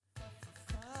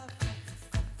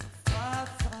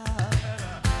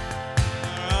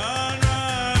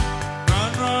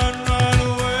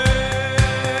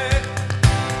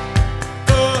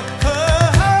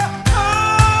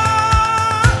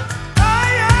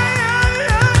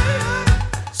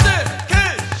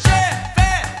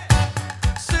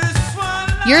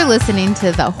You're listening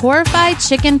to the Horrified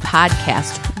Chicken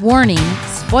Podcast. Warning,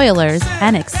 spoilers,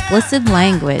 and explicit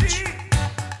language.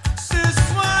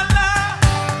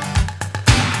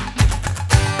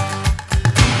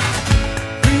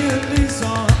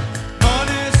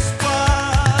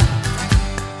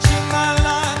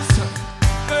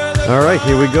 All right,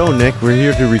 here we go, Nick. We're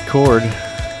here to record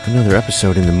another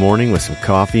episode in the morning with some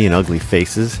coffee and ugly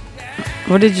faces.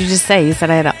 What did you just say? You said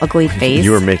I had an ugly face?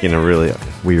 You were making a really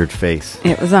weird face.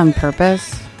 It was on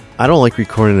purpose. I don't like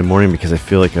recording in the morning because I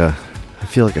feel like a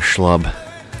schlub.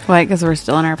 Why? Because we're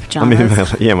still in our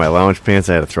pajamas. I mean, my lounge pants,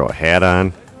 I had to throw a hat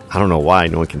on. I don't know why.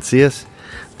 No one can see us,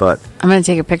 but... I'm going to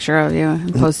take a picture of you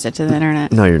and post it to the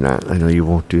internet. No, you're not. I know you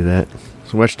won't do that.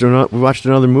 So we watched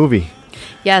another movie.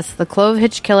 Yes, The Clove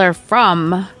Hitch Killer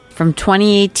from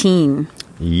 2018.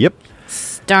 Yep.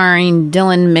 Starring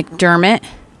Dylan McDermott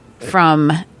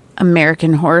from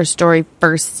American Horror Story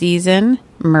first season,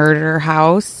 Murder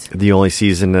House. The only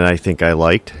season that I think I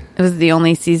liked. It was the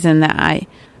only season that I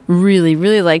really,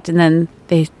 really liked, and then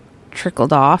they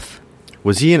trickled off.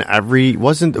 Was he in every...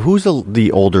 Who's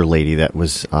the older lady that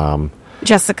was...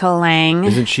 Jessica Lange.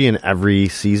 Isn't she in every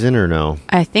season or no?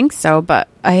 I think so, but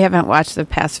I haven't watched the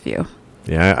past few.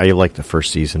 Yeah, I liked the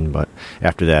first season, but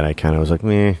after that I kind of was like,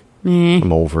 meh.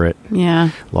 I'm over it.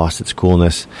 Yeah. Lost its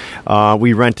coolness.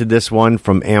 We rented this one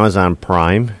from Amazon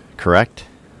Prime, correct?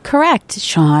 Correct,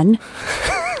 Sean.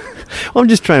 Well, I'm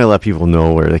just trying to let people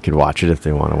know where they could watch it if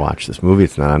they want to watch this movie.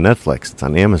 It's not on Netflix. It's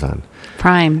on Amazon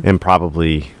Prime. And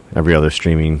probably every other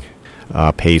streaming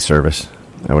pay service,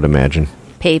 I would imagine.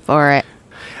 Pay for it.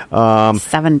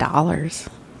 $7.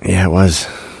 Yeah, it was.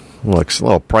 Looks a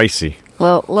little pricey.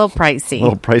 Little pricey. A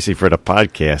little pricey for the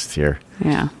podcast here.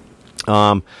 Yeah.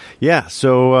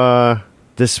 So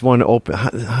this one opened.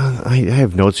 I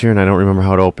have notes here, and I don't remember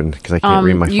how it opened because I can't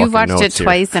read my fucking notes. You've watched it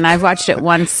twice, and I've watched it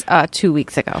once 2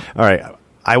 weeks ago. All right.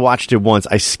 I watched it once.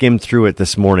 I skimmed through it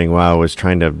this morning while I was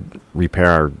trying to repair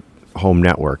our home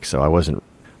network, so I wasn't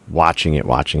watching it.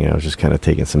 I was just kind of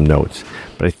taking some notes.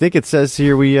 But I think it says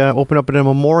here we open up at a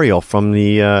memorial from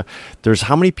the... there's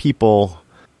how many people...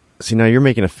 See, now you're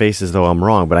making a face as though I'm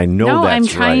wrong, but I know that's right. No, I'm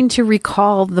trying to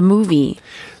recall the movie.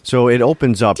 So it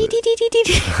opens up... Recall.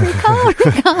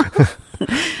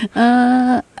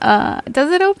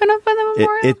 Does it open up with a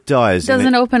memorial? It does. Does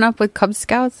it open up with Cub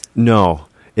Scouts? No.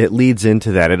 It leads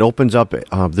into that. It opens up...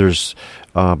 there's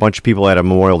a bunch of people at a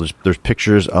memorial. There's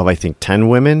pictures of, I think, 10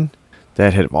 women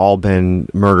that had all been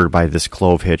murdered by this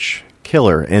Clove Hitch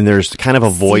Killer, and there's kind of a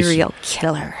voice... Serial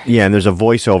killer. Yeah, and there's a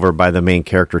voiceover by the main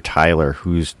character, Tyler,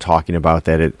 who's talking about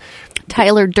that.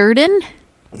 Tyler Durden?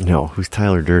 No, who's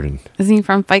Tyler Durden? Isn't he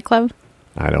from Fight Club?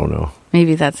 I don't know.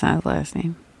 Maybe that's not his last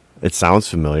name. It sounds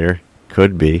familiar.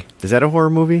 Could be. Is that a horror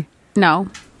movie? No.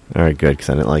 All right, good, because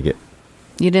I didn't like it.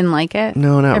 You didn't like it?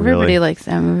 No, not Everybody really. likes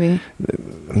that movie.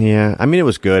 Yeah, I mean, it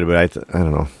was good, but I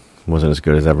don't know. It wasn't as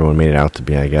good as everyone made it out to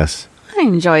be, I guess. I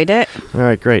enjoyed it. All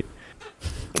right, great.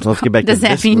 So let's get back to this.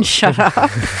 Does that mean shut up?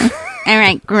 All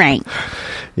right, great.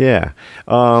 Yeah.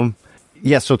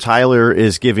 So Tyler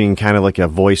is giving kind of like a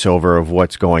voiceover of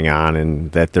what's going on and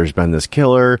that there's been this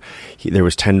killer. There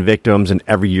was 10 victims, and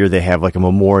every year they have like a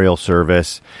memorial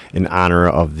service in honor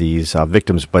of these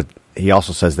victims. But he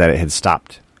also says that it had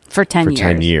stopped for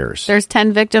 10 years. There's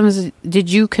 10 victims. Did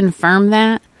you confirm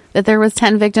that there was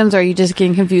 10 victims, or are you just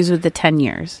getting confused with the 10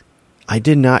 years? I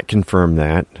did not confirm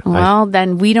that. Well,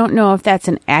 then we don't know if that's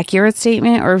an accurate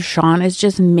statement or if Sean is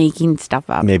just making stuff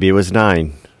up. Maybe it was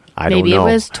 9. I don't know. Maybe it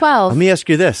was 12. Let me ask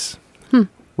you this.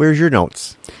 Where's your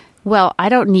notes? Well, I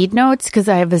don't need notes because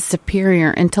I have a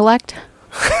superior intellect.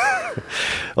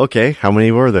 Okay, how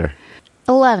many were there?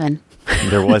 11.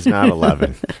 There was not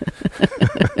 11.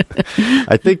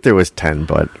 I think there was 10,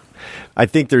 but I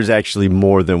think there's actually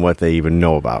more than what they even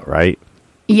know about, right?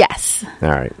 Yes. All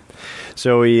right.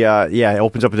 So he, it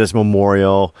opens up at this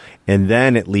memorial, and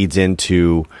then it leads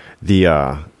into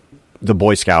the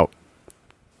Boy Scout.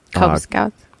 Cub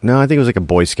Scouts? No, I think it was like a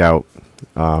Boy Scout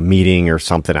meeting or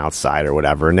something outside or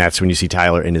whatever. And that's when you see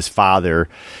Tyler, and his father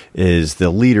is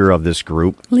the leader of this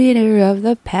group. Leader of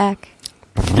the pack.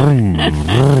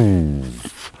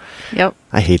 Yep.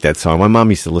 I hate that song. My mom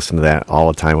used to listen to that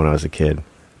all the time when I was a kid.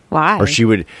 Why? Or she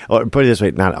would, put it this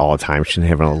way, not all the time. She didn't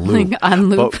have it on loop. Like on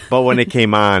loop. But when it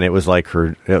came on, it was like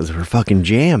it was her fucking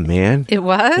jam, man. It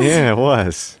was? Yeah, it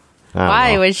was.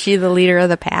 Why? Was she the leader of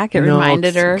the pack? It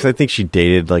reminded her? Because I think she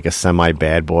dated like a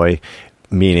semi-bad boy,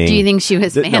 meaning... Do you think she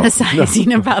was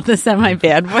fantasizing about the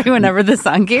semi-bad boy whenever the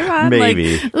song came on?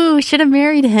 Maybe. Like, ooh, should have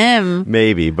married him.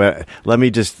 Maybe, but let me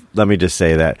just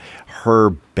say that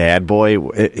her bad boy,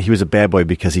 he was a bad boy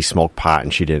because he smoked pot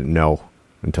and she didn't know.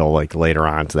 until like later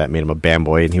on. So that made him a band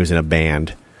boy, and he was in a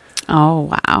band.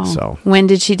 Oh, wow. So when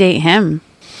did she date him?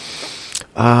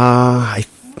 I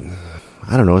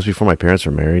don't know. It was before my parents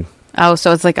were married. Oh,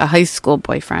 so it's like a high school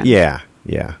boyfriend. Yeah.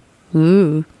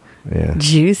 Ooh, Yeah.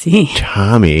 juicy.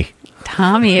 Tommy,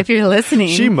 if you're listening.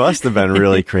 she must have been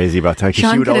really crazy about Tommy. 'Cause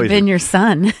Sean she would could have always been your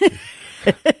son.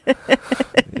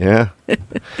 Yeah.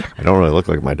 I don't really look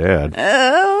like my dad.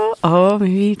 Oh,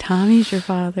 maybe Tommy's your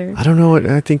father. I don't know what.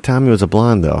 I think Tommy was a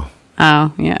blonde, though.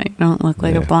 Oh, yeah, you don't look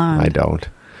like a Yeah, blonde. I don't.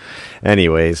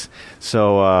 Anyways,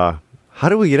 so how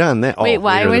do we get on that? Wait, Oh,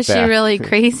 why we're was she back. really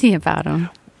crazy about him?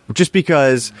 Just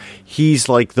because he's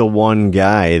like the one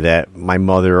guy that my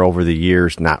mother over the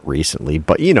years, not recently,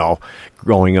 but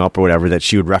growing up or whatever, that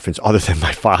she would reference other than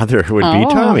my father would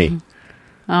be Tommy.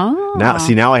 Oh.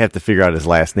 Now I have to figure out his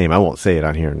last name. I won't say it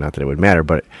on here, not that it would matter,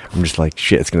 but I'm just like,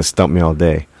 shit, it's going to stump me all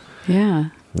day. Yeah.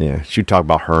 Yeah, she'd talk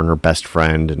about her and her best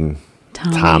friend and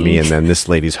Tommy and then this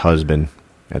lady's husband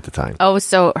at the time. Oh,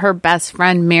 so her best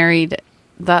friend married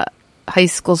the high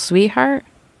school sweetheart?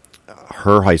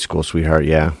 Her high school sweetheart,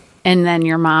 yeah. And then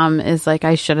your mom is like,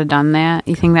 I should have done that.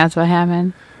 You think that's what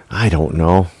happened? I don't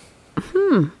know.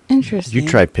 Interesting. You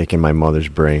try picking my mother's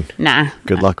brain. Nah.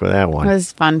 Good luck with that one. It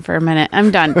was fun for a minute. I'm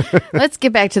done. Let's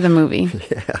get back to the movie.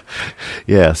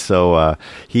 Yeah, so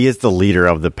he is the leader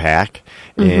of the pack,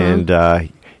 and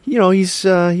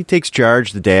he takes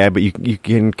charge, the dad. But you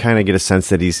can kind of get a sense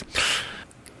that he's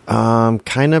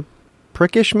kind of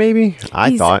prickish, maybe.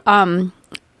 I thought.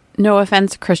 No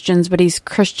offense, Christians, but he's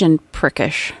Christian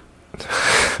prickish.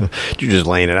 You're just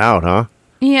laying it out, huh?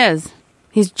 He is.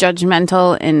 He's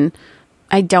judgmental, and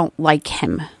I don't like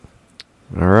him.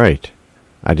 All right.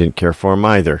 I didn't care for him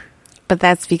either. But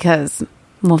that's because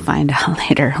we'll find out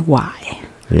later why.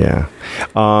 Yeah.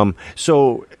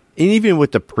 So even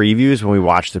with the previews, when we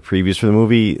watch the previews for the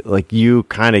movie, like you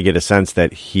kind of get a sense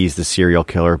that he's the serial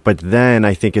killer. But then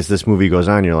I think as this movie goes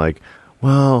on, you're like,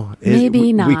 well,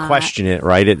 maybe not. We question it,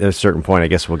 right? At a certain point, I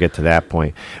guess we'll get to that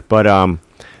point. But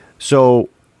so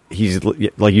he's,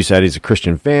 like you said, he's a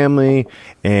Christian family,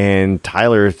 and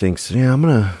Tyler thinks, yeah, I'm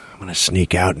gonna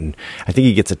sneak out, and I think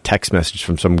he gets a text message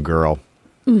from some girl.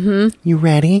 Mm-hmm. You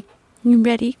ready? You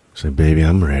ready? So, baby,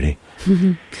 I'm ready.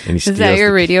 And he Is that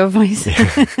your radio voice?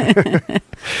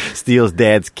 steals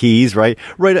dad's keys, right?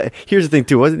 Right. Here's the thing,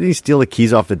 too. Wasn't he steal the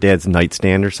keys off the dad's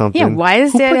nightstand or something? Yeah, why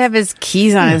does Dad have his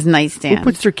keys on his nightstand? Who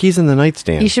puts their keys in the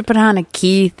nightstand? You should put on a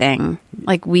key thing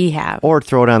like we have. Or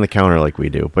throw it on the counter like we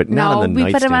do, but not on the we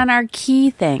nightstand. put them on our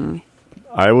key thing.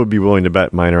 I would be willing to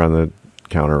bet mine are on the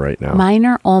counter right now. Mine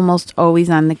are almost always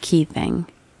on the key thing.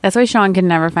 That's why Sean can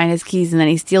never find his keys, and then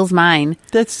he steals mine.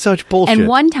 That's such bullshit. And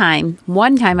one time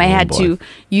I had to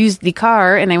use the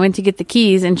car, and I went to get the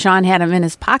keys, and Sean had them in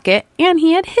his pocket, and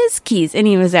he had his keys, and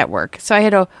he was at work. So I had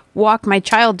to walk my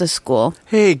child to school.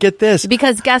 Hey, get this.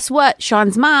 Because guess what?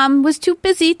 Sean's mom was too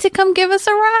busy to come give us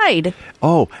a ride.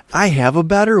 Oh, I have a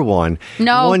better one.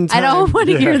 No, One I don't want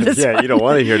to hear this Yeah, one. you don't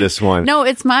want to hear this one. No,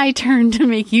 it's my turn to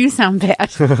make you sound bad.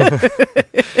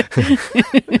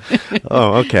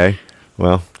 Oh, okay.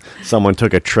 Well, someone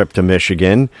took a trip to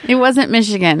Michigan. It wasn't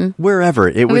Michigan. Wherever.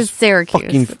 It was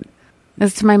Syracuse.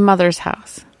 It's to my mother's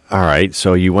house. All right,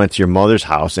 so you went to your mother's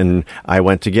house, and I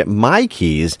went to get my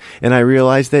keys, and I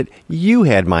realized that you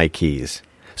had my keys.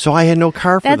 So I had no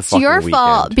car for the That's fucking your weekend.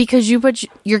 fault because you put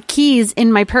your keys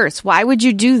in my purse. Why would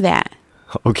you do that?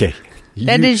 Okay.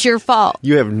 That is your fault.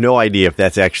 You have no idea if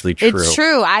that's actually true. It's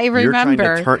true. I remember.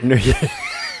 You're trying to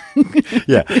turn,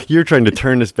 yeah, you're trying to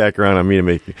turn this back around on me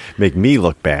to make me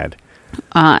look bad.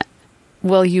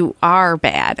 Well, you are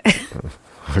bad.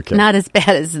 Okay. Not as bad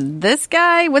as this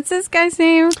guy. What's this guy's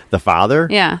name? The father?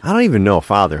 Yeah. I don't even know a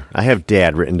father. I have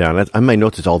dad written down. On my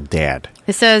notes, it's all dad.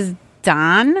 It says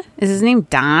Don. Is his name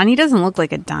Don? He doesn't look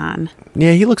like a Don.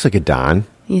 Yeah, he looks like a Don.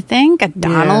 You think? A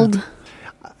Donald?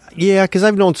 Yeah, because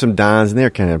I've known some Dons, and they're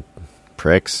kind of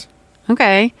pricks.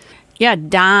 Okay. Yeah,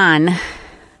 Don.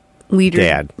 Leader.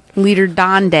 Dad. Leader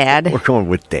Don Dad. We're going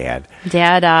with dad.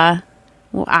 Dad,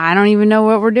 well, I don't even know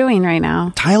what we're doing right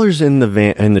now. Tyler's in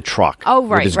the truck. Oh,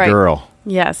 right, with his right. girl.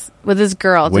 Yes, with his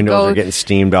girl Windows to are go getting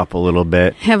steamed up a little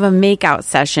bit. have a makeout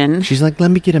session. She's like,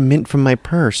 let me get a mint from my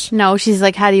purse. No, she's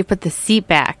like, how do you put the seat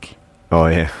back? Oh,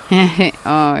 yeah.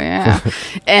 Oh, yeah.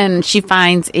 And she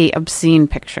finds a obscene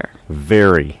picture.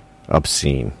 Very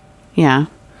obscene. Yeah.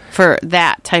 For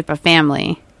that type of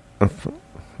family. Kind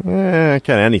of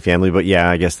any family, but yeah,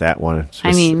 I guess that one. It's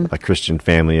I mean, a Christian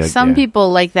family. Some yeah.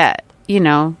 people like that,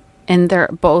 and they're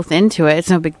both into it. It's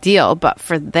no big deal. But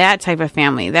for that type of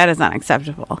family, that is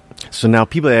unacceptable. So now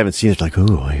people that haven't seen it are like,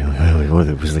 ooh,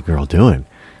 what was the girl doing?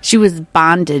 She was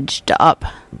bondaged up.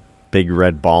 Big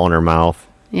red ball in her mouth.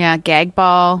 Yeah, gag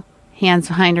ball, hands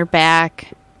behind her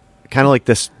back. Kind of like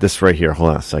this right here.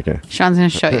 Hold on a second. Sean's going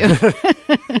to show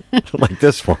you. Like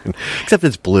this one, except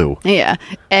it's blue. Yeah.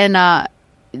 And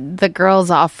the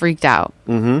girls all freaked out.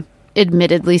 Mm-hmm.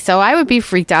 Admittedly. So I would be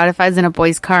freaked out if I was in a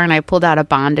boy's car and I pulled out a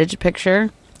bondage picture.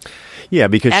 Yeah,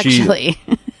 because Actually.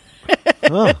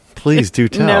 Oh, please do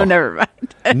tell. No, never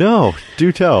mind. No,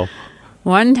 do tell.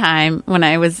 One time when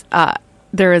I was,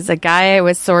 there was a guy I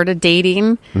was sort of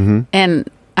dating, and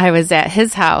I was at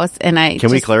his house, and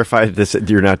Can we clarify this?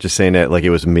 You're not just saying that like it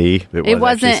was me. It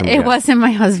wasn't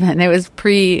my husband. It was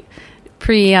pre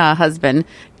husband.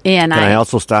 And Can I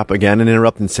also stop again and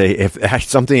interrupt and say if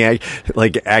something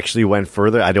like actually went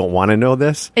further, I don't want to know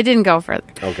this. It didn't go further.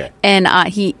 Okay. And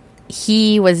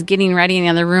he was getting ready in the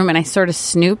other room, and I sort of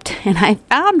snooped, and I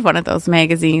found one of those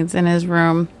magazines in his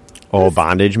room. Oh,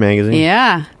 Bondage magazine?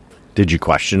 Yeah. Did you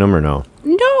question him or no?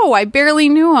 No, I barely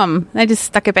knew him. I just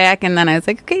stuck it back, and then I was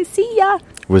like, okay, see ya.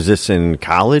 Was this in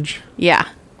college? Yeah.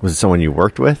 Was it someone you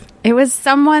worked with? It was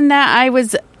someone that I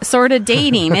was sort of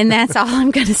dating, and that's all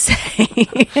I'm going to say.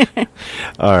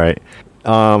 All right.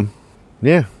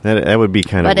 Yeah, that would be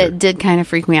kind of But it did kind of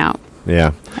freak me out.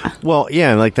 Yeah. Well, yeah,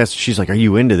 and like she's like, are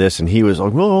you into this? And he was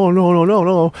like,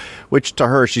 no. Which to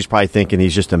her, she's probably thinking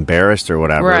he's just embarrassed or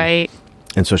whatever. Right.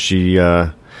 And so she,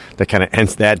 that kind of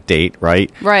ends that date,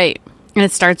 right? Right. And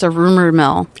it starts a rumor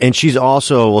mill. And she's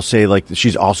also, we'll say, like,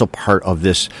 she's also part of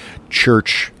this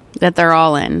church. That they're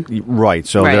all in. Right.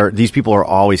 So Right. These people are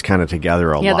always kind of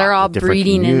together a lot. Yeah, they're all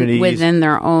breeding within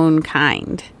their own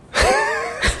kind.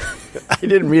 I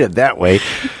didn't read it that way.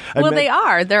 They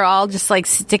are. They're all just like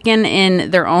sticking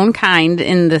in their own kind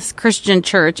in this Christian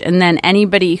church, and then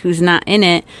anybody who's not in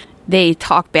it, they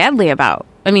talk badly about.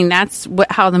 I mean, that's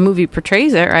how the movie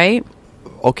portrays it, right?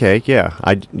 Okay,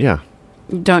 yeah.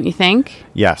 Don't you think?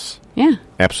 Yes. Yeah.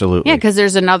 Absolutely. Yeah, because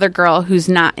there's another girl who's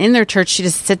not in their church. She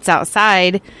just sits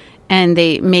outside, and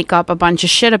they make up a bunch of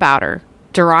shit about her.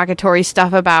 Derogatory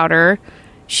stuff about her.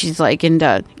 She's like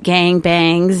into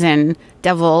gangbangs and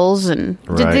devils. And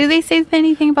Right. do they say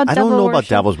anything about devil I don't know worship? about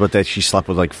devils, but that she slept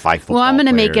with like 5 football Well, I'm going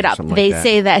to players make it or up. something They like that.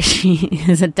 say that she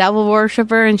is a devil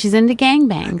worshiper and she's into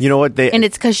gangbangs. You know what? And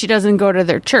it's because she doesn't go to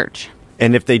their church.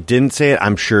 And if they didn't say it,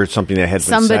 I'm sure it's something that had been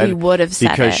said. Somebody would have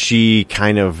said because it. she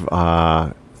kind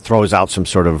of throws out some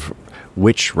sort of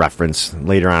witch reference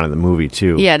later on in the movie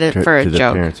too. Yeah, for a the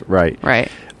joke. parents. Right. Right.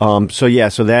 So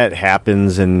that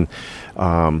happens, and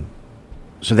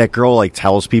so that girl like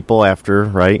tells people after,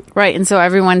 right? Right. And so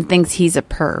everyone thinks he's a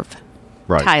perv.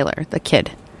 Right. Tyler, the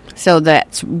kid. So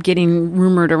that's getting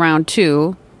rumored around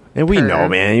too. And we know,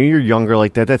 man, you're younger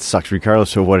like that. That sucks,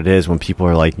 regardless of what it is. When people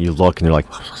are like, you look and they're like,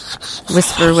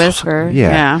 Whisper.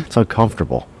 yeah, it's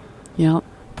uncomfortable. Yep.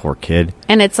 Poor kid.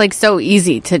 And it's like so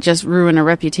easy to just ruin a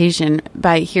reputation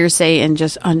by hearsay and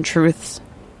just untruths.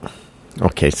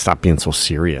 Okay, stop being so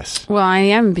serious. Well, I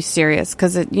am serious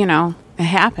because it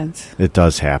happens. It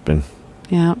does happen.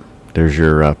 Yeah. There's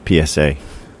your PSA.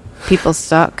 People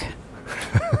suck.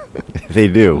 They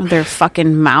do. Their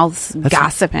fucking mouths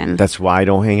gossiping. That's why I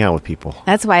don't hang out with people.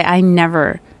 That's why I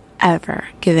never, ever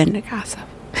give in to gossip.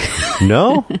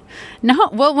 No? No,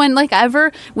 well, when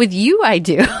ever with you, I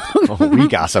do. We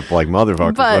gossip like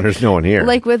motherfuckers when there's no one here.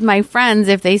 Like with my friends,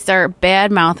 if they start bad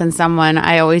mouthing someone,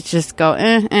 I always just go,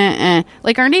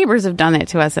 Like our neighbors have done that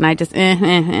to us, and I just,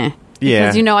 Yeah.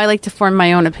 Because I like to form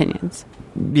my own opinions.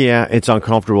 Yeah, it's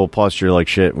uncomfortable. Plus, you're like,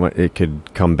 shit, it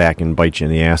could come back and bite you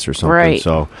in the ass or something. Right.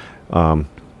 So,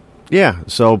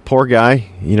 so poor guy,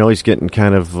 he's getting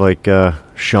kind of like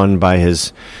shunned by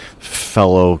his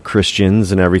fellow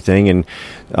Christians and everything. And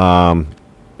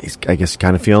he's, I guess,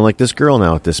 kind of feeling like this girl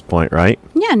now at this point, right?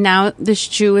 Yeah, now the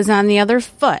shoe is on the other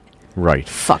foot. Right.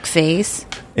 Fuckface.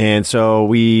 And so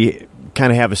we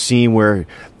kind of have a scene where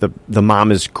the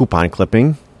mom is coupon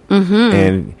clipping,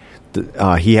 and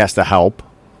he has to help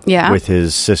with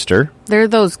his sister. They're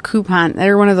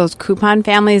one of those coupon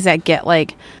families that get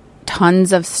like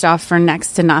tons of stuff for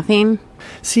next to nothing.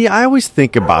 See, I always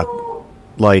think about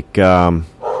like,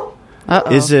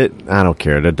 is it? I don't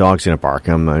care. The dog's gonna bark.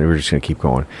 We're just gonna keep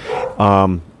going.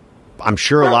 I'm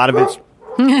sure a lot of it's.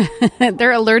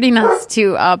 They're alerting us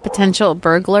to potential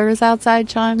burglars outside,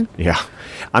 Sean. Yeah.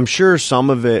 I'm sure some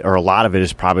of it or a lot of it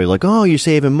is probably like, oh, you're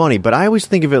saving money. But I always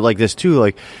think of it like this too.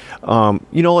 Like,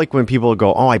 like when people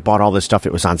go, oh, I bought all this stuff.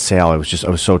 It was on sale. I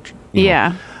was so.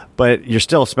 Yeah. But you're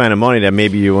still spending money that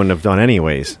maybe you wouldn't have done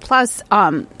anyways. Plus,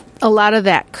 a lot of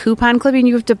that coupon clipping,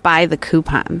 you have to buy the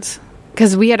coupons.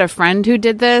 Because we had a friend who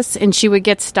did this, and she would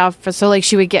get stuff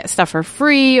she would get stuff for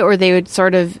free, or they would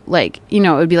sort of it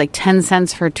would be like 10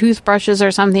 cents for toothbrushes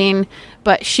or something,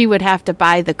 but she would have to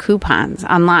buy the coupons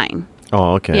online.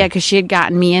 Oh, okay. Yeah, because she had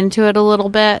gotten me into it a little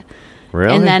bit.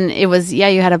 Really? And then it was,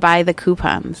 you had to buy the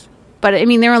coupons. But, I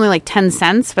mean, they were only like 10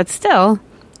 cents, but still.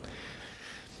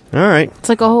 All right. It's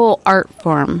like a whole art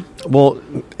form. Well,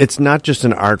 it's not just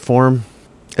an art form.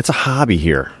 It's a hobby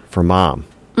here for Mom.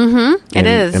 Mm-hmm. It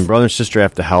is. And brother and sister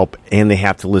have to help, and they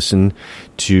have to listen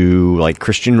to, like,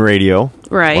 Christian radio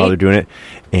right. while they're doing it.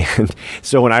 And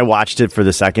so when I watched it for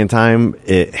the second time,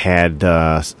 it had,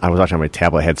 I was watching on my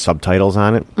tablet, it had subtitles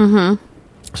on it. Mm-hmm.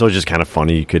 So it was just kind of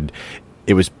funny.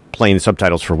 It was playing the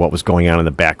subtitles for what was going on in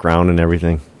the background and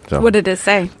everything. So, what did it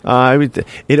say?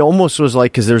 It almost was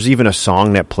like, because there's even a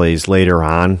song that plays later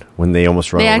on when they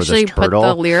almost run they over actually this turtle. Put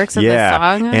the lyrics of the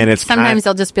song on? And it's sometimes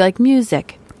they'll just be like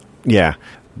music. Yeah,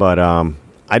 but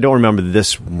I don't remember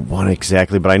this one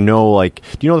exactly, but I know, like,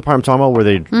 do you know the part I'm talking about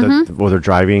where they're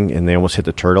driving and they almost hit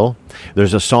the turtle?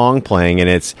 There's a song playing, and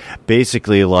it's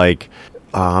basically like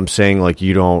I'm saying, like,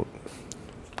 you don't.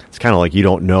 It's kind of like you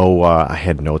don't know. I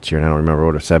had notes here, and I don't remember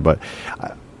what it said, but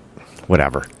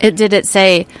whatever. Did it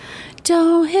say,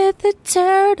 "Don't hit the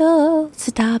turtle,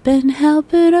 stop and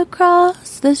help it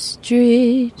across the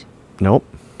street"? Nope.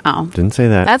 Oh. Didn't say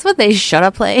that. That's what they should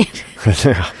have played.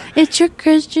 It's your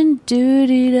Christian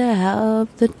duty to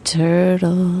help the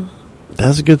turtle.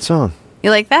 That's a good song.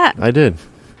 You like that? I did.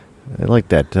 I like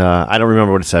that. I don't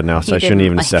remember what it said now, so I shouldn't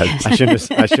even have said.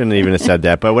 I shouldn't even have said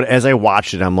that. But as I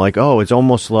watched it, I'm like, oh, it's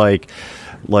almost like,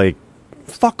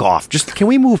 fuck off. Just can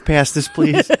we move past this,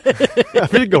 please? I'm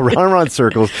gonna go round and round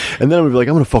circles, and then I'm gonna be like,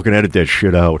 I'm gonna fucking edit that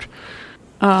shit out.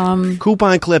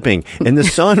 Coupon clipping, and the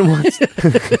son wants.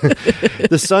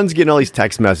 The son's getting all these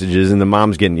text messages, and the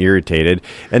mom's getting irritated,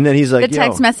 and then he's like, the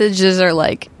text messages are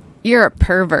like, "You're a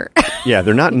pervert." Yeah,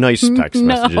 they're not nice text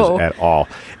messages at all.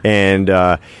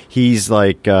 And he's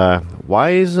like,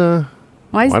 why the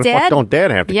Dad? fuck don't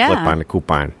Dad have to clip on the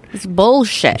coupon? It's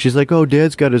bullshit. She's like, oh,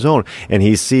 Dad's got his own. And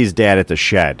he sees Dad at the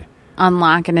shed.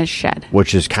 Unlocking his shed.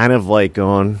 Which is kind of like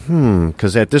going,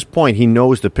 because at this point he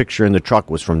knows the picture in the truck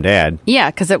was from Dad.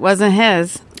 Yeah, because it wasn't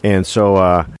his. And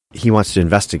so he wants to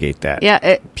investigate that. Yeah,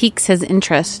 it piques his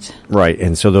interest. Right.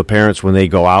 And so the parents, when they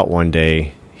go out one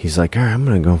day, he's like, all right, I'm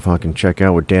going to go fucking check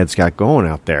out what Dad's got going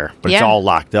out there. But it's all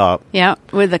locked up. Yeah,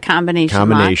 with a combination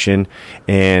lock.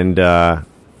 And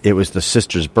it was the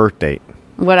sister's birthday.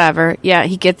 Whatever. Yeah,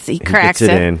 he cracks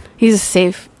it. In. He's a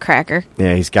safe cracker.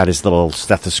 Yeah, he's got his little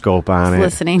stethoscope on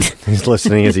Listening. He's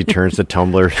listening as he turns the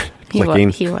tumbler, clicking.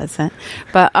 He wasn't.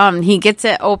 But he gets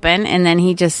it open, and then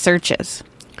he just searches.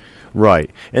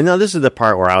 Right. And now this is the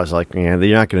part where I was like, man,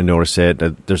 you're not going to notice it.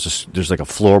 There's like a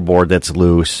floorboard that's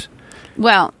loose.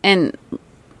 Well, and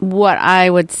what I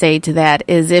would say to that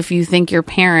is if you think your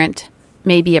parent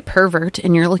may be a pervert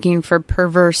and you're looking for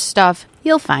perverse stuff,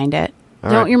 you'll find it.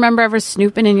 Don't you remember ever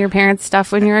snooping in your parents'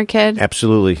 stuff when you were a kid?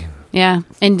 Absolutely. Yeah.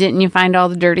 And didn't you find all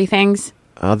the dirty things?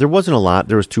 There wasn't a lot.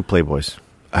 There was 2 Playboys.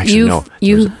 Actually, no.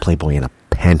 There was a Playboy in a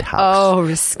penthouse. Oh,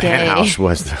 risque. Penthouse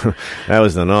that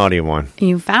was the naughty one.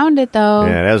 You found it, though.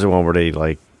 Yeah, that was the one where they,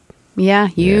 like... Yeah,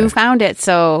 you found it,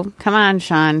 so come on,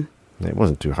 Sean. It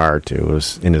wasn't too hard to. It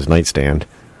was in his nightstand.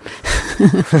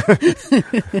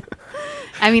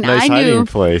 I mean, nice I knew hiding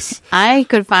place. I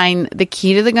could find the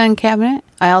key to the gun cabinet.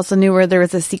 I also knew where there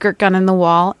was a secret gun in the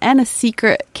wall and a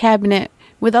secret cabinet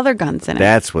with other guns in it.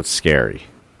 That's what's scary.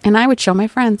 And I would show my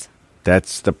friends.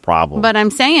 That's the problem. But I'm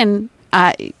saying,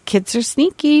 kids are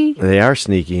sneaky. They are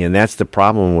sneaky, and that's the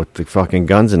problem with the fucking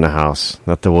guns in the house.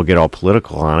 Not that we'll get all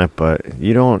political on it, but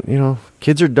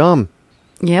kids are dumb.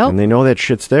 Yep. And they know that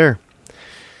shit's there.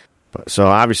 But so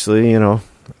obviously,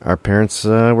 our parents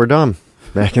were dumb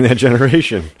back in that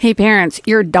generation. Hey, parents,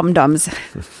 you're dum-dums.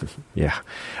 Yeah.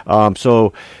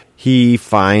 So he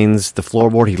finds the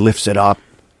floorboard, he lifts it up,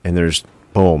 and there's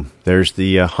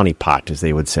the honey pot, as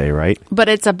they would say, right? But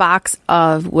it's a box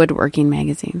of woodworking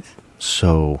magazines.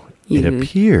 So it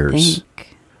appears. Think.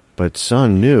 But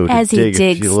son knew to as dig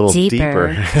he digs a little deeper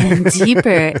and deeper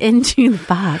into the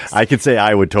box. I could say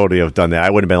I would totally have done that. I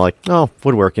would have been like, oh,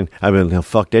 woodworking. I've been,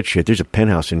 fuck that shit. There's a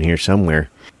penthouse in here somewhere.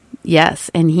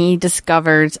 Yes, and he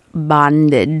discovers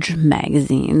bondage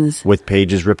magazines. With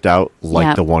pages ripped out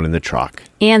like the one in the truck.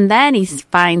 And then he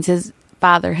finds his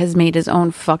father has made his own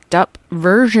fucked up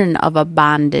version of a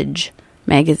bondage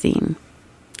magazine.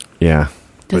 Yeah.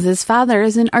 Because his father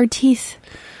is an artiste.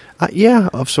 Yeah,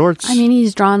 of sorts. I mean,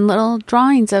 he's drawn little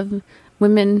drawings of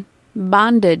women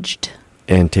bondaged.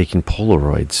 And taking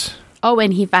Polaroids. Oh,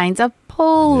 and he finds a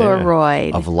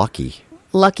Polaroid. Of Lucky.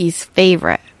 Lucky's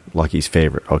favorite. Lucky's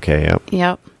favorite. Okay, yep.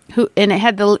 Yep. And it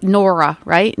had the Nora,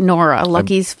 right? Nora,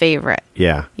 Lucky's favorite.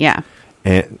 Yeah. Yeah.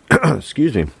 And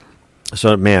excuse me.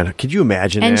 So, man, could you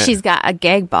imagine And that? she's got a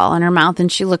gag ball in her mouth,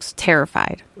 and she looks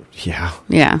terrified. Yeah.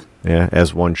 Yeah. Yeah,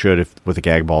 as one should with a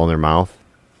gag ball in their mouth.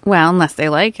 Well, unless they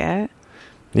like it.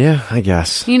 Yeah, I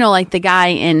guess. You know, like the guy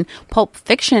in Pulp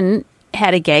Fiction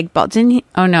had a gag ball, didn't he?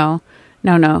 Oh, no.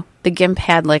 No. The Gimp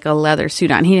had like a leather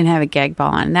suit on. He didn't have a gag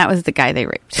ball on. That was the guy they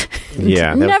raped.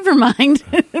 Yeah. Never mind.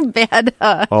 Bad.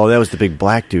 Oh, that was the big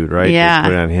black dude, right? Yeah. They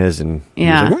put it on his and... he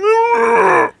Yeah. was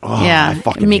like, oh, Yeah. I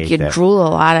fucking Make hate you that. drool a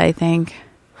lot, I think.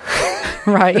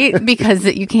 Right? Because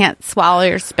you can't swallow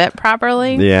your spit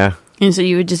properly. Yeah. And so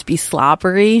you would just be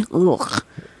slobbery. Ugh.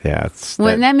 Yeah. It's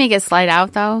Wouldn't that make it slide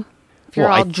out, though? If you're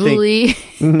Well, all I think-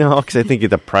 drooly. No, because I think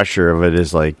the pressure of it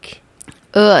is like...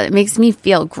 Ugh, it makes me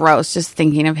feel gross just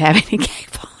thinking of having a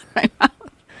gag ball in my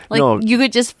mouth. Like, No. you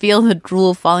could just feel the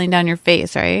drool falling down your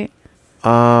face, right?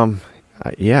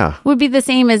 Yeah. Would be the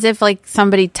same as if, like,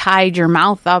 somebody tied your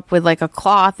mouth up with, like, a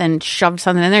cloth and shoved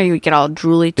something in there. You would get all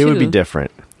drooly, too. It would be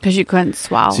different. Because you couldn't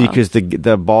swallow. See, because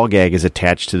the ball gag is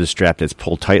attached to the strap that's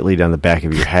pulled tightly down the back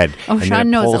of your head. Oh, and then Sean it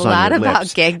knows pulls a on lot your about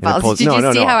lips, gag and it balls. pulls- Did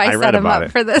you see how I read set him about up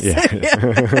it. for this?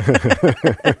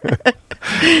 Yeah.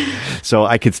 So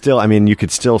I could still, you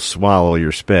could still swallow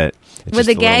your spit. It's With just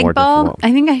a little gag more ball? difficult.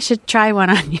 I think I should try one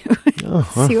on you.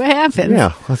 See what happens.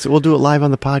 Yeah, we'll do it live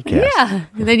on the podcast. Yeah.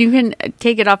 And then you can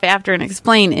take it off after and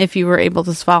explain if you were able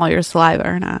to swallow your saliva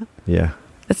or not. Yeah.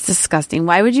 That's disgusting.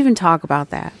 Why would you even talk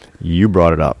about that? You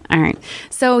brought it up. All right.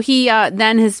 So he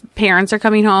then his parents are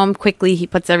coming home. Quickly, he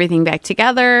puts everything back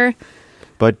together.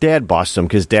 But Dad busts him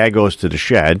because Dad goes to the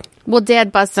shed. Well,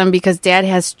 Dad busts him because Dad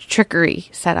has trickery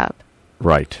set up.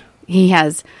 Right. He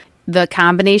has the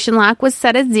combination lock was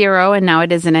set at 0, and now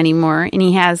it isn't anymore. And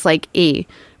he has like a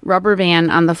rubber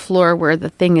band on the floor where the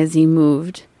thing is he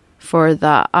moved for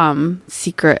the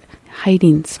secret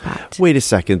hiding spot. Wait a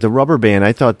second. The rubber band,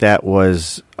 I thought that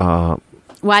was...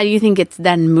 Why do you think it's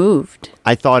then moved?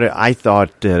 I thought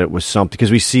that it was something...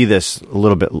 Because we see this a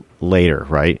little bit later,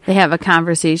 right? They have a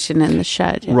conversation in the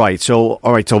shed. Yeah. Right. So,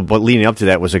 all right. So, but leading up to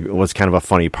that was kind of a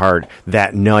funny part.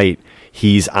 That night,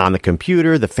 he's on the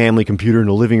computer, the family computer in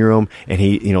the living room, and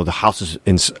the house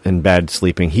is in bed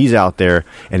sleeping. He's out there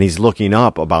and he's looking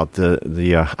up about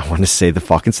the I want to say the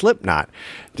fucking slip knot,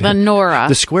 The Nora.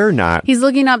 the square knot. He's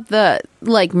looking up the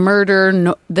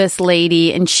this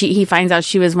lady, and he finds out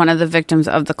she was one of the victims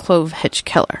of the Clove Hitch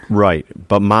killer. Right.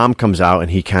 But Mom comes out and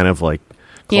he kind of like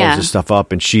closes stuff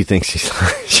up, and she thinks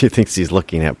he's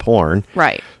looking at porn.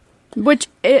 Right. Which,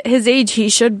 at his age, he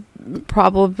should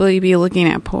probably be looking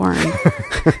at porn.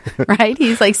 Right?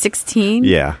 He's like 16.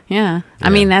 Yeah. Yeah. I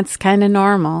mean, that's kind of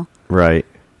normal. Right.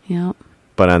 Yep.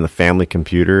 But on the family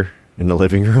computer in the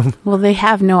living room. Well, they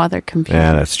have no other computer.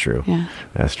 Yeah, that's true. Yeah.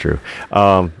 That's true.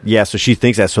 So she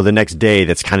thinks that. So the next day,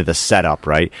 that's kind of the setup,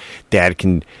 right? Dad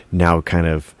can now kind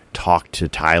of talk to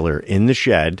Tyler in the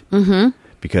shed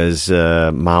because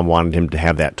Mom wanted him to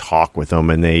have that talk with him.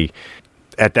 And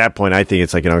at that point, I think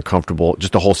it's like an uncomfortable,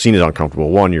 just the whole scene is uncomfortable.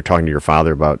 One, you're talking to your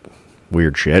father about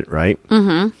weird shit, right?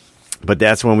 Mm-hmm. But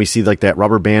that's when we see like that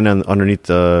rubber band underneath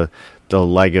the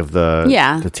leg of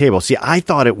the table. See, I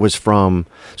thought it was from...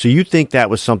 So you think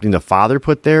that was something the father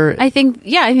put there? I think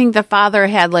the father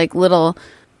had like little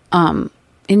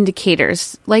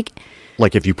indicators. Like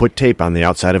if you put tape on the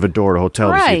outside of a door at a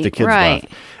hotel to see if the kids right.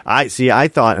 left. I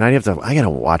thought, and I gotta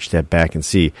watch that back and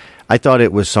see. I thought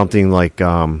it was something like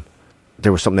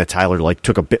there was something that Tyler like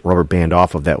took a rubber band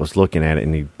off of that was looking at it,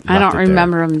 and he. I don't left it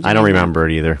remember there. him doing I don't that. remember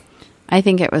it either. I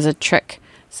think it was a trick.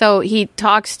 So he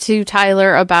talks to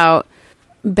Tyler about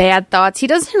bad thoughts. He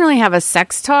doesn't really have a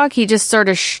sex talk. He just sort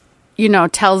of,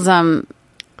 tells him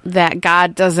that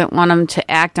God doesn't want him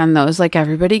to act on those. Like,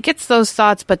 everybody gets those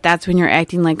thoughts, but that's when you're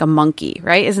acting like a monkey,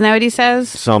 right? Isn't that what he says?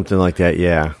 Something like that,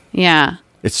 yeah. Yeah.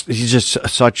 He's just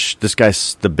this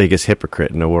guy's the biggest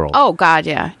hypocrite in the world. Oh, God,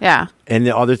 yeah, yeah. And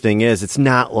the other thing is, it's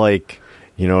not like,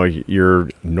 your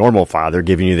normal father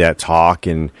giving you that talk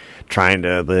and trying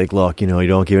to be like, look, you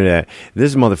don't give me that.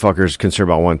 This motherfucker is concerned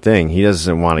about one thing. He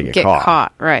doesn't want to get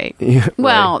caught. Right. Yeah,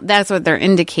 well, right. That's what they're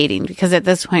indicating, because at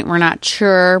this point we're not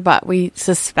sure, but we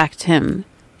suspect him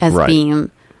as Right.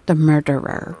 being the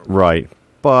murderer. Right.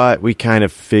 But we kind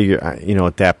of figure,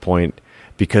 at that point,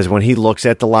 because when he looks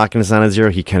at the lock and it's on a 0,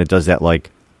 he kind of does that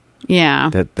like, Yeah.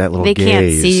 that little They gaze.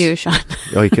 can't see you, Sean.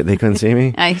 Oh, they couldn't see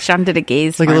me? Sean did a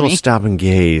gaze It's like for a little me. stop and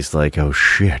gaze, like, oh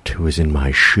shit, who was in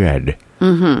my shed?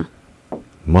 Mm-hmm.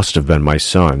 Must have been my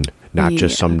son, not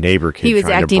just some neighbor kid He was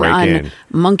trying acting to break on in.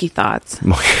 monkey thoughts.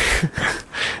 Was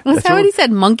That's that what he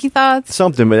said? Monkey thoughts?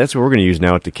 Something, but that's what we're going to use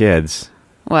now with the kids.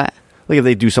 What? Like if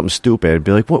they do something stupid, it'd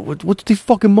be like, what's the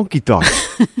fucking monkey thoughts?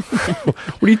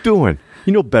 What are you doing?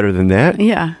 You know better than that.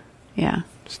 Yeah. Yeah.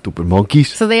 Stupid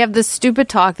monkeys. So they have this stupid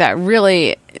talk that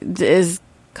really is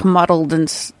muddled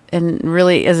and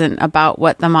really isn't about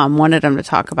what the mom wanted him to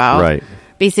talk about. Right.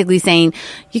 Basically saying,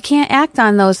 you can't act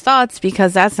on those thoughts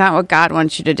because that's not what God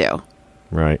wants you to do.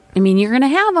 Right. I mean, you're going to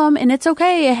have them, and it's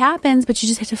okay. It happens, but you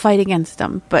just have to fight against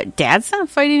them. But Dad's not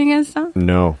fighting against them.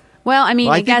 No. Well, I mean,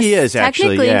 Well, I I think guess he is,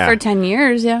 actually, technically yeah. for 10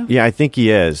 years, yeah. Yeah, I think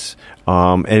he is.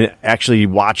 And actually,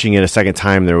 watching it a second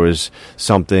time, there was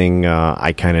something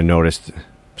I kind of noticed.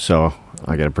 So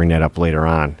I got to bring that up later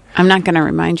on. I'm not going to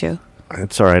remind you.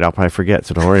 It's all right. I'll probably forget,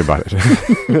 so don't worry about it.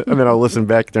 And then I'll listen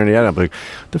back during the end. I'll be like,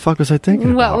 what the fuck was I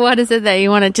thinking about? What is it that you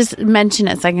want to just mention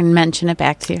it so I can mention it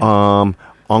back to you?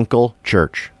 Uncle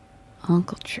Church.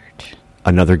 Uncle Church.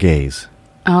 Another gaze.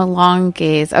 Oh, long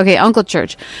gaze. Okay, Uncle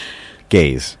Church.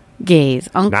 Gaze. Gaze.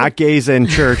 Uncle. Not gaze in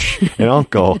church and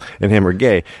uncle and him are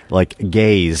gay. Like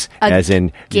gaze, as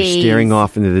in you're gaze. staring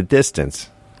off into the distance.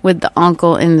 With the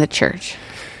uncle in the church.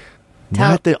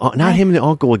 Not him and the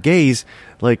uncle with gaze.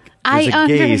 Like there's a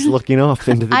gaze looking off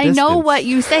into the distance. I know what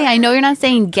you say. I know you're not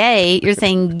saying gay. You're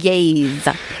saying gaze.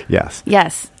 Yes.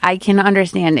 Yes, I can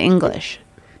understand English.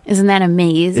 Isn't that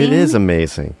amazing? It is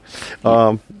amazing.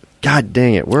 God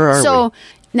dang it. Where are we? So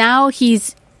now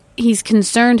he's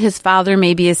concerned his father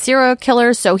may be a serial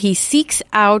killer, so he seeks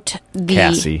out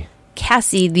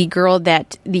Cassie, the girl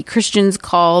that the Christians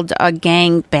called a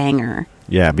gangbanger.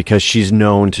 Yeah, because she's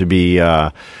known to be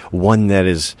one that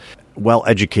is well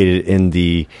educated in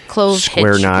the Clove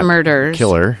square hitch knot murders.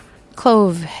 killer.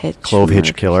 Clove hitch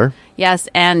Hitch killer. Yes,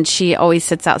 and she always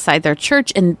sits outside their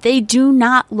church, and they do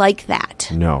not like that.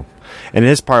 No. And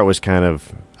his part was kind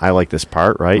of, I like this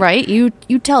part, right? Right? You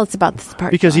tell us about this part.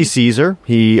 Because John. he sees her,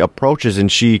 he approaches,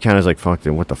 and she kind of is like, fuck,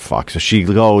 then what the fuck? So she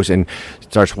goes and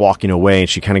starts walking away, and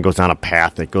she kind of goes down a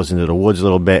path that goes into the woods a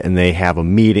little bit, and they have a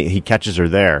meeting. He catches her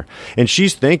there. And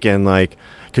she's thinking, like,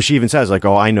 because she even says, like,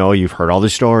 oh, I know, you've heard all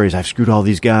these stories. I've screwed all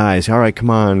these guys. All right, come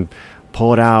on,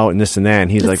 pull it out, and this and that. And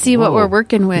he's Let's like, see what whoa. we're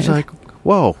working with. He's like,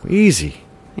 whoa, easy.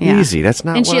 Yeah. Easy. That's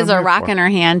not And what she has I'm a here rock for. in her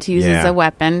hand to use as a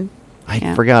weapon.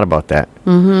 I forgot about that.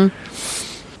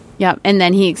 Yeah, and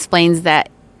then he explains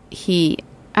that I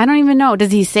don't even know.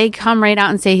 Does he say come right out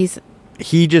and say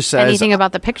He just says anything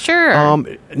about the picture? Or?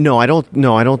 No, I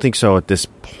don't think so at this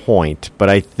point. But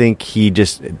I think he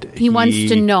wants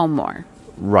to know more.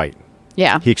 Right.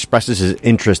 Yeah. He expresses his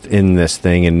interest in this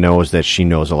thing and knows that she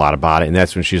knows a lot about it. And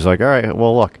that's when she's like, all right,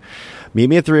 well, look, meet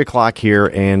me at 3:00 here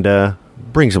and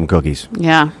bring some cookies.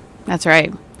 Yeah, that's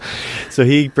right. So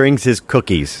he brings his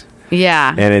cookies. Yeah.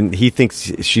 And then he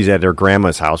thinks she's at her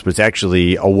grandma's house, but it's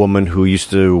actually a woman who used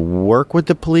to work with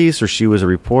the police, or she was a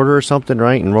reporter or something,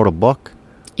 right? And wrote a book.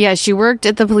 Yeah, she worked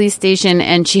at the police station,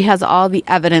 and she has all the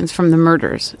evidence from the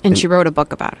murders, and she wrote a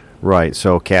book about it. Right.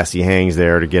 So Cassie hangs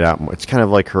there to get out. It's kind of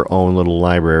like her own little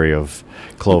library of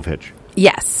Clove Hitch.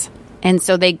 Yes. And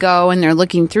so they go, and they're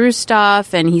looking through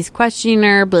stuff, and he's questioning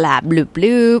her, blah, bloop,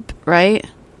 bloop, right?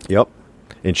 Yep.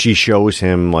 And she shows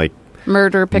him, like,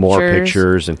 Murder pictures. more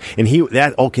pictures, and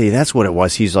that's what it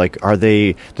was. He's like, are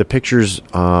they the pictures?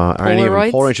 Are any of them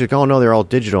Polaroids? Polaroid? She's like, oh no, they're all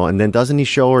digital. And then doesn't he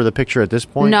show her the picture at this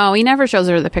point? No, he never shows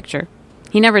her the picture.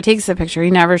 He never takes the picture.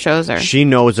 He never shows her. She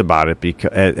knows about it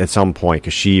because at some point,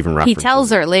 because she even He references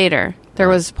tells it. her later there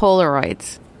was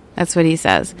Polaroids. That's what he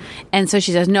says. And so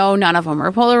she says, no, none of them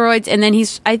are Polaroids. And then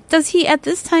does he at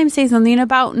this time say something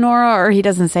about Nora, or he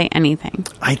doesn't say anything?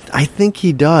 I think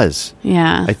he does.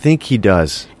 Yeah. I think he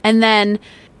does. And then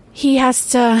he has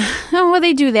to,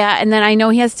 they do that. And then I know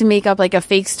he has to make up like a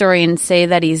fake story and say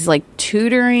that he's like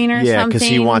tutoring or Yeah, something. because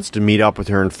he wants to meet up with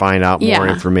her and find out more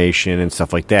Yeah. information and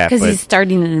stuff like that. Because but- he's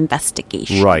starting an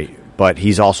investigation. right. But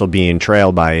he's also being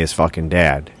trailed by his fucking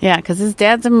dad. Yeah, because his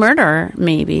dad's a murderer,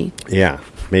 maybe. Yeah,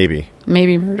 maybe.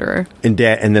 Maybe murderer. And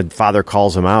the father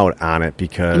calls him out on it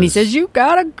because... And he says, you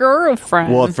got a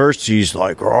girlfriend. Well, at first he's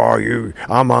like, "Oh,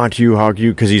 I'm on to you, how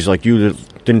you?" Because he's like, "You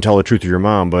didn't tell the truth to your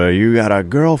mom, but you got a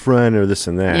girlfriend or this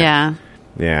and that." Yeah.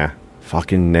 Yeah.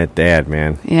 Fucking that dad,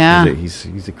 man. Yeah. He's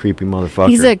a creepy motherfucker.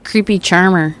 He's a creepy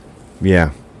charmer. Yeah.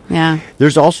 Yeah.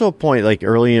 There's also a point, like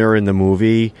earlier in the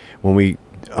movie, when we,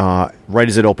 right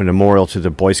as it opened, memorial to the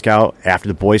Boy Scout, after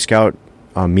the Boy Scout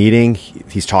meeting,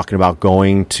 he's talking about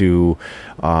going to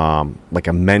like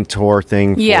a mentor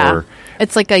thing. Yeah.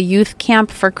 It's like a youth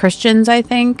camp for Christians, I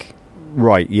think.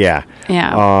 Right, yeah.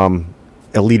 Yeah.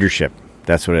 A leadership.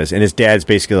 That's what it is. And his dad's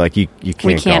basically like, you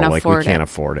can't go. Like, we can't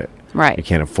afford it. Right. You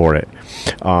can't afford it.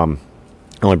 I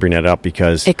only bring that up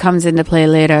because It comes into play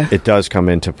later. it does come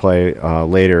into play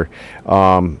later.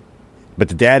 But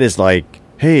the dad is like,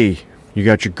 hey, you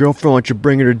got your girlfriend, why don't you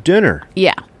bring her to dinner?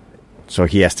 Yeah. So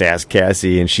he has to ask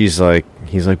Cassie, and he's like,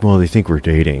 well, they think we're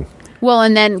dating. Well,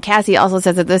 and then Cassie also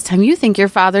says at this time, you think your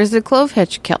father's the clove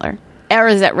hitch killer. Or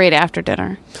is that right after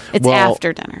dinner? It's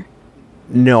after dinner.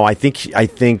 No, I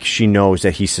think she knows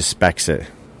that he suspects it.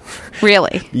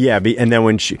 Really? Yeah, and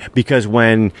then because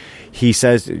when he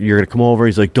says you're going to come over,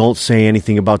 he's like, don't say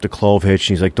anything about the clove hitch.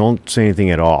 And he's like, don't say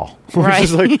anything at all. Right. Which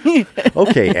is like,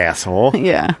 okay, asshole.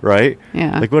 Yeah. Right?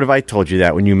 Yeah. Like, what if I told you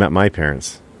that when you met my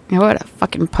parents? I would have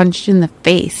fucking punched you in the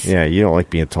face. Yeah, you don't like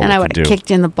being told and I what would to have do. kicked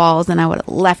you in the balls and I would have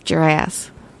left your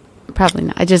ass. Probably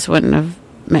not. I just wouldn't have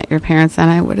met your parents and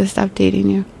I would have stopped dating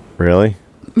you. Really?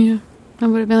 Yeah. I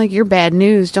would have been like, you're bad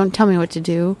news. Don't tell me what to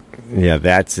do. Yeah,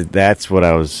 that's what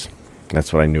I was.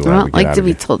 That's what I knew. I don't like to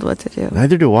be told what to do.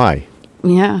 Neither do I.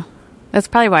 Yeah, that's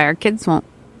probably why our kids don't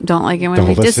like it when Don't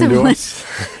we listen to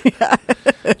discipline.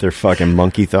 us. They're fucking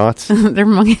monkey thoughts. They're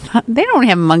monkey thoughts. They don't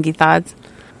have monkey thoughts.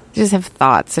 They just have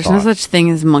thoughts. There's no Thoughts. such thing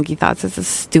as monkey thoughts. It's the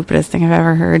stupidest thing I've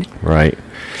ever heard. Right.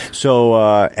 So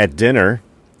at dinner,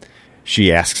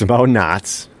 she asks about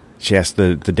knots. She asks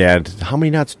the dad, how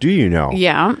many knots do you know?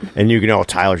 Yeah. And you know,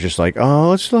 Tyler's just like,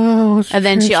 let's And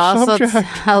then she change also subject.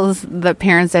 tells the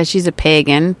parents that she's a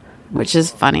pagan, which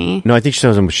is funny. No, I think she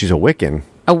tells him she's a Wiccan.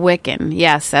 A Wiccan.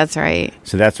 Yes, that's right.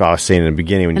 So that's what I was saying in the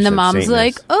beginning when And you the said mom's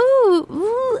Satanist. like,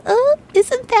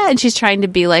 isn't that? And she's trying to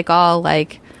be like all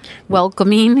like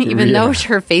welcoming, even though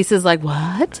her face is like,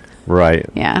 what? Right.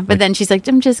 Yeah. But then she's like,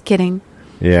 I'm just kidding.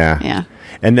 Yeah. Yeah.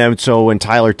 And then so when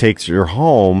Tyler takes her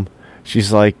home,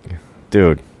 she's like,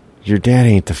 dude, your dad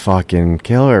ain't the fucking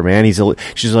killer, man.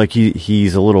 She's like,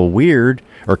 he's a little weird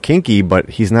or kinky, but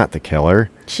he's not the killer.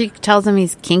 She tells him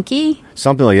he's kinky.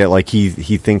 Something like that. Like he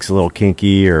thinks a little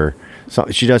kinky or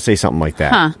something. She does say something like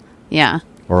that. Huh. Yeah.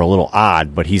 Or a little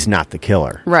odd, but he's not the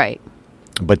killer. Right.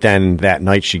 But then that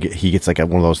night he gets like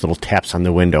one of those little taps on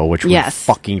the window, which would Yes.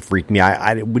 fucking freak me.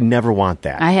 I would never want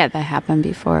that. I had that happen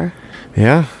before.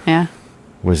 Yeah? Yeah.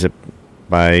 Was it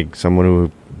by someone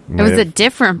who... It was a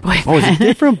different boyfriend. Oh, it was a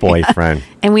different boyfriend.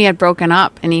 And we had broken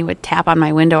up, and he would tap on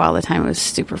my window all the time. It was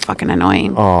super fucking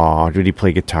annoying. Oh, did he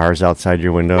play guitars outside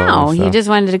your window? No, and he stuff? just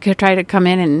wanted to try to come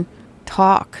in and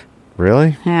talk.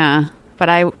 Really? Yeah. But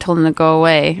I told him to go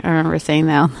away. I remember saying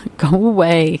that. Go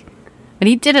away. And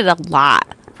he did it a lot.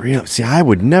 Really? See, I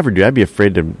would never do. I'd be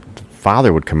afraid the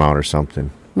father would come out or something.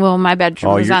 Well, my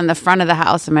bedroom Oh, was you're- on the front of the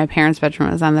house, and my parents'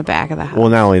 bedroom was on the back of the house. Well,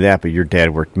 not only that, but your dad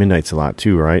worked midnights a lot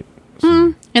too, right?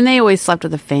 And they always slept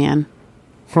with a fan.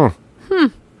 Huh.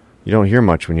 You don't hear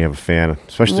much when you have a fan,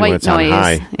 especially when White it's noise. on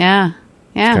high. Yeah.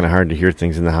 Yeah. Kind of hard to hear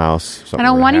things in the house. I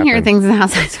don't want to hear things in the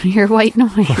house. I just want to hear white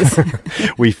noise.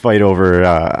 We fight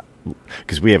over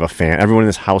because we have a fan. Everyone in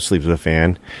this house sleeps with a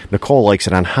fan. Nicole likes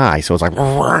it on high, so it's like.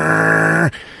 I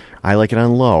like it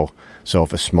on low. So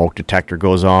if a smoke detector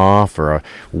goes off or a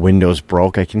window's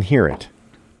broke, I can hear it.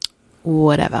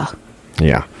 Whatever.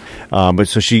 Yeah, but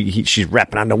so she's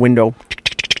rapping on the window.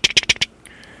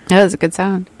 That was a good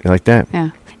sound. You like that?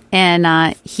 Yeah.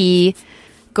 And he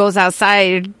goes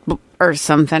outside or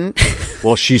something.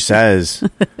 Well, she says,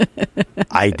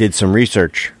 I did some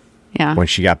research Yeah. when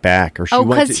she got back. Or she Oh,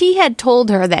 went because he had told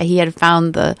her that he had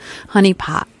found the honey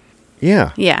pot.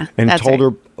 Yeah. Yeah, And that's told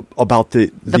right. her about the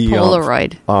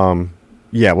Polaroid.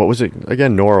 Yeah, what was it?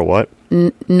 Again, Nora what?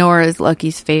 Nora's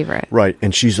Lucky's favorite. Right.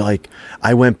 And she's like,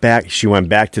 she went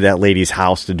back to that lady's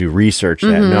house to do research that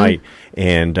Mm-hmm. night.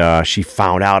 And she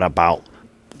found out about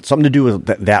something to do with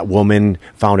that woman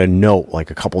found a note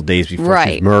like a couple days before she was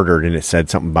Right. murdered. And it said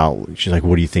something about, she's like,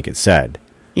 what do you think it said?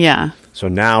 Yeah. So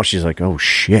now she's like, oh,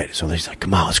 shit. So she's like,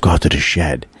 come on, let's go out to the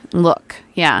shed. Look.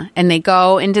 Yeah. And they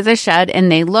go into the shed and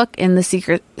they look in the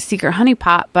secret honey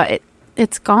pot, but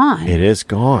it's gone. It is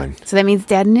gone. So that means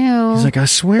Dad knew. He's like, I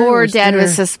swear. Or it was Dad there.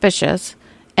 was suspicious.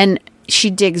 And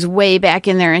she digs way back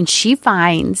in there and she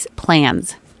finds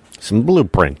plans. Some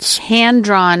blueprints.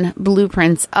 Hand-drawn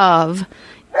blueprints of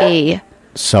a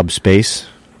Subspace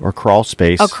or crawl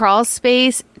space. crawl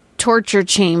space, torture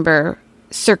chamber,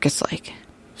 circus-like.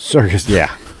 Circus,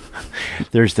 yeah.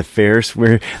 There's the Ferris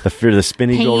where the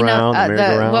spinny go round, the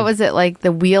merry-go-round. what was it, like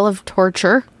the wheel of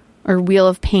torture or wheel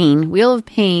of pain? Wheel of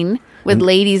pain with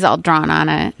ladies all drawn on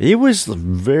it. It was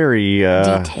very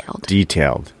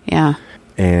detailed Yeah.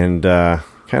 and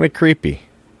kind of creepy.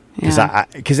 Yeah.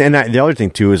 The other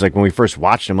thing too is like when we first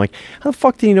watched it, I'm like, how the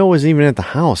fuck did he know it was even at the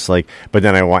house? Like, but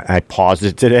then I paused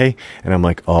it today and I'm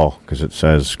like, oh, because it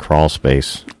says crawl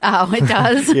space. Oh, it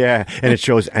does? Yeah, and it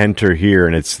shows enter here,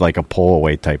 and it's like a pull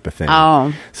away type of thing.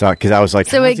 Oh. So because I was like,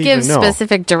 So how it does he gives even know?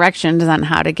 specific directions on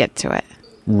how to get to it.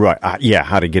 Right? Yeah,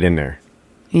 how to get in there.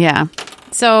 Yeah.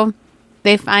 So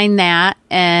they find that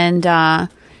and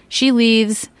she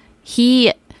leaves.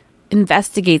 He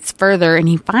investigates further and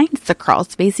he finds the crawl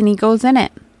space and he goes in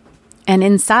it. And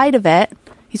inside of it,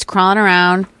 he's crawling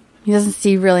around. He doesn't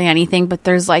see really anything, but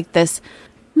there's like this,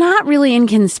 not really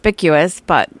inconspicuous,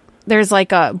 but there's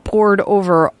like a board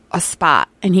over a spot.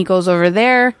 And he goes over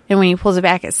there, and when he pulls it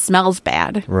back, it smells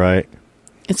bad. Right.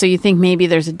 And so you think maybe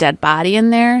there's a dead body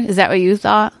in there? Is that what you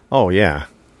thought? Oh, yeah.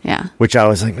 Yeah. Which I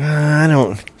was like, I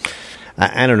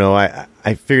don't know.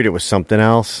 I figured it was something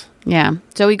else. Yeah.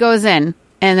 So he goes in,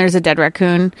 and there's a dead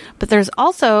raccoon, but there's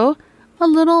also a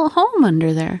little home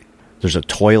under there. There's a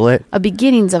toilet. A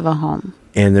beginnings of a home.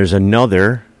 And there's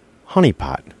another honey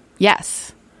pot.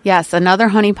 Yes. Yes, another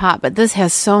honey pot, but this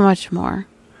has so much more.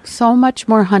 So much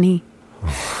more honey.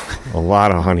 A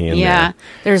lot of honey in there. Yeah.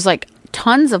 There's like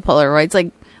tons of Polaroids.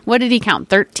 Like, what did he count?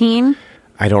 13?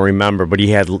 I don't remember, but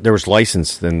there was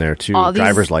license in there too. All these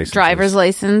driver's license. Driver's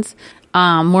license.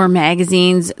 More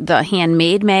magazines, the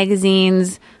handmade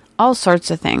magazines, all sorts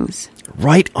of things.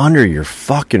 Right under your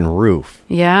fucking roof.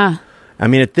 Yeah. I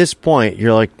mean, at this point,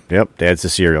 you're like, yep, Dad's a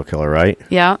serial killer, right?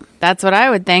 Yeah. That's what I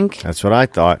would think. That's what I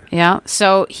thought. Yeah.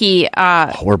 So he...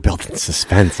 we're building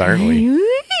suspense, aren't we?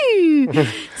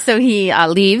 So he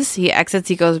leaves, he exits,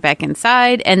 he goes back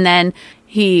inside, and then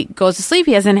he goes to sleep.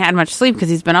 He hasn't had much sleep because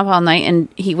he's been up all night, and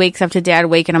he wakes up to Dad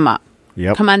waking him up.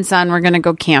 Yep. Come on, son, we're going to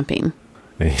go camping.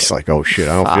 And he's like, oh, shit,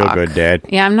 I don't feel good, Dad.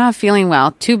 Yeah, I'm not feeling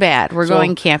well. Too bad. We're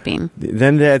going camping.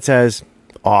 Then Dad says,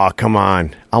 oh, come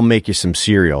on. I'll make you some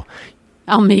cereal.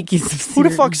 I'll make you some cereal. Who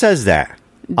the fuck says that?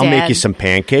 I'll make you some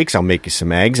pancakes. I'll make you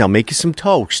some eggs. I'll make you some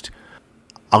toast.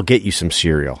 I'll get you some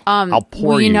cereal. I'll pour you some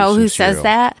cereal. You know who says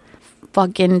that?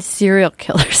 Fucking serial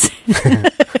killers.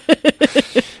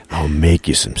 I'll make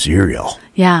you some cereal.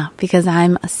 Yeah, because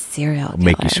I'm a serial killer. I'll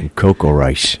make you some cocoa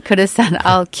rice. Could have said,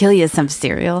 I'll kill you some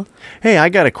cereal. Hey, I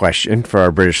got a question for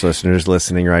our British listeners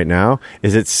listening right now.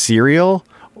 Is it cereal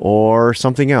or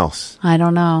something else? I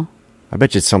don't know. I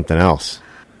bet you it's something else.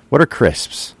 What are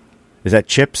crisps? Is that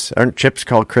chips? Aren't chips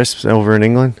called crisps over in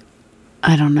England?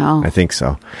 I don't know. I think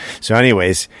so. So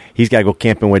anyways, he's got to go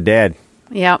camping with Dad.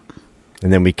 Yep.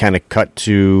 And then we kind of cut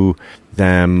to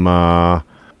them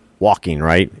walking,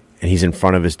 right? And he's in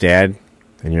front of his dad.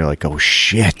 And you're like, oh,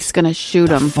 shit. He's going to shoot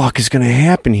him. What the fuck is going to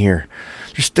happen here?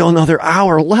 There's still another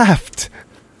hour left.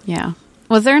 Yeah.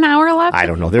 Was there an hour left? I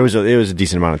don't know. There was a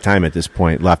decent amount of time at this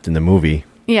point left in the movie.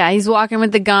 Yeah, he's walking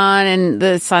with the gun, and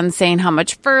the son's saying how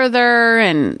much further,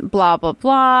 and blah, blah,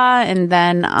 blah. And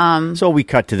then... So we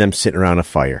cut to them sitting around a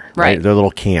fire. Right. Their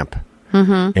little camp.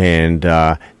 Mm-hmm. And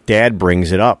Dad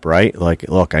brings it up, right? Like,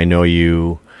 look, I know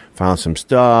you found some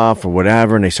stuff or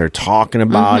whatever, and they start talking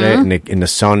about it, and the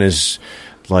son is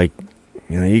like,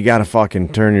 you got to fucking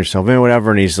turn yourself in,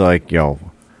 whatever. And he's like, yo,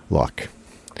 look,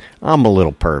 I'm a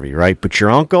little pervy, right? But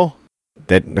your uncle...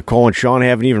 that Nicole and Sean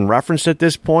haven't even referenced at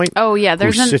this point. Oh, yeah.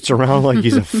 Who sits around like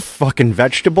he's a fucking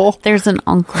vegetable. There's an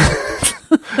uncle.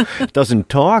 Doesn't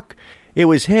talk. It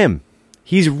was him.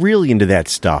 He's really into that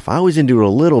stuff. I was into it a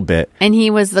little bit. And he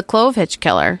was the clove hitch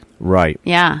killer. Right.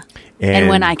 Yeah. And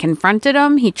when I confronted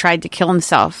him, he tried to kill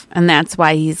himself. And that's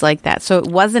why he's like that. So it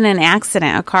wasn't an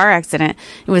accident, a car accident.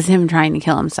 It was him trying to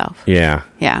kill himself. Yeah.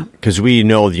 Yeah. Because we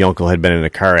know the uncle had been in a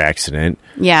car accident.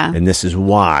 Yeah. And this is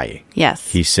why.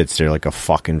 Yes. He sits there like a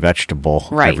fucking vegetable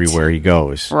right. everywhere he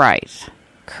goes. Right.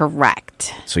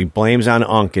 Correct. So he blames on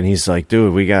Unc, and he's like,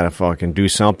 dude, we got to fucking do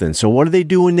something. So what do they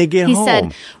do when they get home? He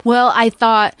said, well, I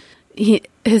thought...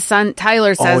 His son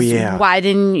Tyler says, why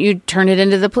didn't you turn it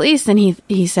into the police? And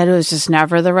he said it was just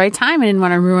never the right time. I didn't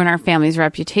want to ruin our family's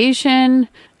reputation.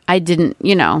 I didn't,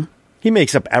 He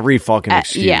makes up every fucking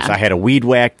excuse. Yeah. I had a weed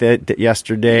whack that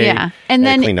yesterday. Yeah. And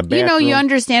then, you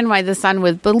understand why the son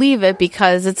would believe it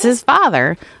because it's his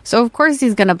father. So, of course,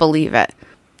 he's going to believe it.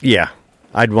 Yeah.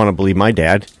 I'd want to believe my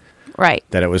dad. Right.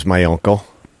 That it was my uncle.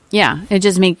 Yeah. It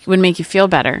just would make you feel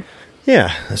better.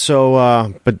 Yeah.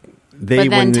 So, but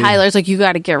then Tyler's like, you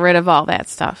got to get rid of all that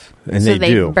stuff. And so they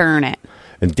do. Burn it.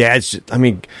 And Dad's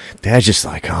just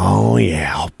like, oh,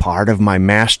 yeah, part of my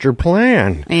master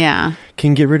plan. Yeah.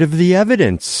 Can get rid of the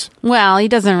evidence. Well, he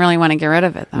doesn't really want to get rid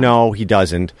of it, though. No, he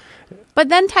doesn't. But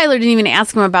then Tyler didn't even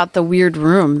ask him about the weird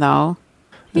room, though.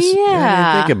 I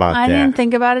didn't think about that. I didn't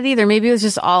think about it either. Maybe it was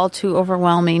just all too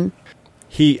overwhelming.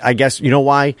 I guess, you know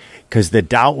why? Because the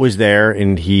doubt was there,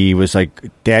 and he was like,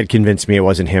 Dad convinced me it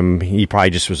wasn't him. He probably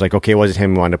just was like, okay, it wasn't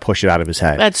him. He wanted to push it out of his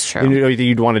head. That's true.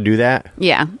 You'd want to do that?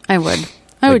 Yeah, I would.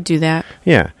 I would do that.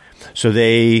 Yeah. So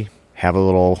they have a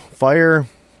little fire.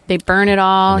 They burn it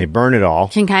all. And they burn it all.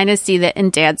 You can kind of see that in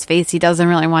Dad's face. He doesn't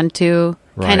really want to.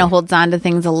 Right. Kind of holds on to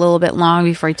things a little bit long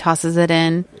before he tosses it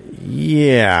in.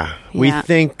 Yeah. We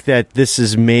think that this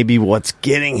is maybe what's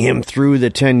getting him through the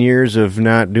 10 years of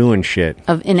not doing shit.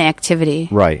 Of inactivity.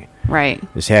 Right. Right.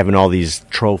 Just having all these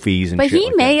trophies and But shit he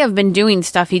like may that. have been doing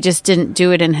stuff. He just didn't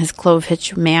do it in his Clove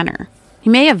Hitch manner. He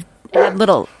may have had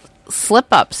little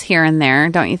slip-ups here and there,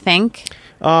 don't you think?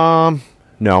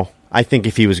 No. I think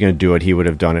if he was going to do it, he would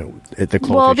have done it at the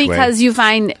Clove Well, Hitch way. because you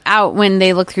find out when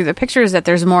they look through the pictures that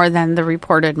there's more than the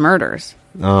reported murders.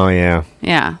 Oh, yeah.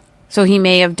 Yeah. So he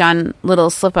may have done little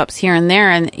slip-ups here and there,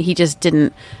 and he just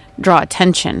didn't draw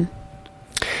attention.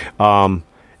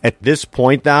 At this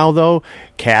point now, though,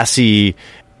 Cassie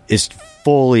is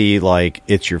fully like,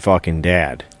 it's your fucking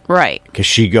dad. Right. Because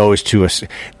she goes to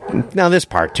now this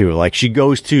part too, like she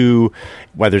goes to,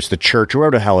 whether it's the church or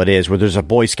wherever the hell it is, where there's a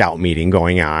Boy Scout meeting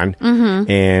going on,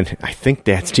 and I think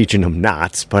Dad's teaching them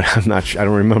knots, but I'm not sure, I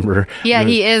don't remember. Yeah,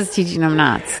 he is teaching them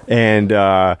knots.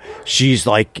 And she's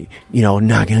like,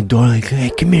 knocking on the door, like, hey,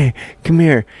 come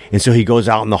here. And so he goes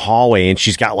out in the hallway, and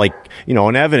she's got like,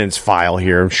 an evidence file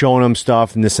here, showing him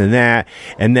stuff and this and that.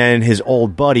 And then his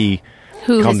old buddy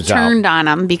Who comes has turned on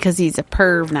him because he's a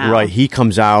perv now. Right, he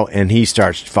comes out and he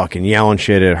starts fucking yelling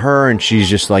shit at her, and she's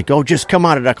just like, "Oh, just come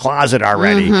out of the closet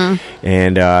already!"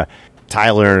 And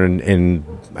Tyler and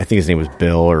I think his name was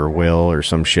Bill or Will or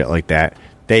some shit like that.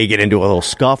 They get into a little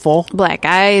scuffle. Black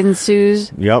eye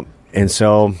ensues. Yep. And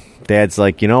so Dad's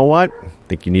like, you know what? I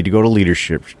think you need to go to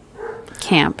leadership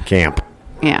Camp.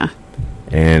 Yeah.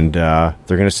 And they're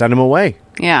going to send him away,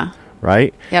 Yeah.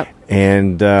 right? Yep.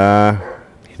 And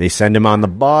they send him on the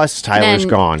bus. Tyler's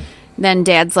gone. Then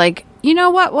Dad's like, you know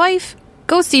what, wife?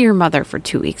 Go see your mother for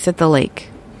 2 weeks at the lake.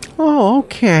 Oh,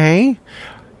 okay.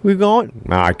 We going?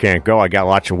 No, I can't go. I got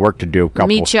lots of work to do.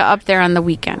 Meet you up there on the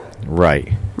weekend.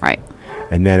 Right. Right.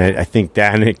 And then I think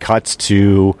then it cuts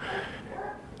to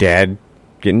Dad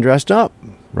getting dressed up,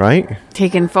 right?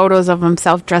 Taking photos of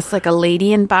himself dressed like a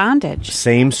lady in bondage.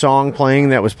 Same song playing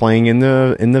that was playing in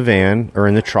the van or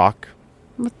in the truck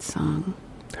What song?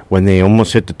 when they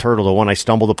almost hit the turtle, the one I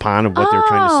stumbled upon of what they were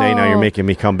trying to say. Now you're making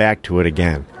me come back to it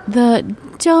again. The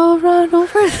Don't Run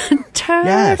Over the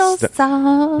Turtle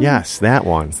song. Yes, that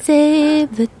one.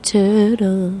 Save the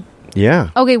turtle.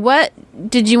 Yeah. Okay, what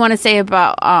did you want to say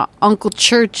about Uncle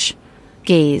Church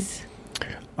gaze?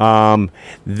 So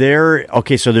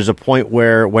there's a point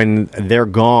where when they're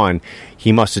gone,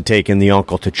 he must have taken the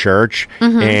uncle to church,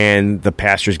 and the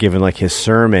pastor's giving like his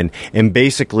sermon, and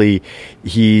basically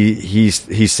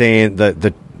he's saying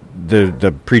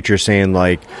the preacher's saying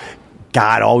like,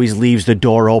 God always leaves the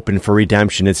door open for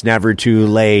redemption. It's never too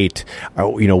late.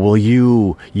 Will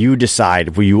you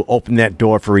decide? Will you open that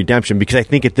door for redemption? Because I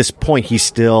think at this point he's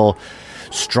still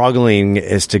struggling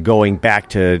as to going back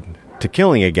to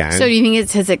killing again. So do you think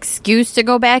it's his excuse to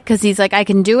go back? Because he's like, I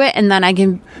can do it, and then I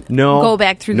can go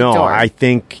back through the door. No, I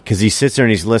think because he sits there and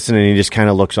he's listening, and he just kind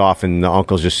of looks off, and the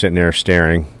uncle's just sitting there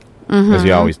staring, as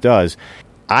he always does.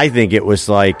 I think it was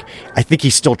like, I think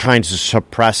he's still trying to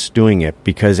suppress doing it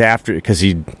because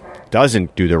he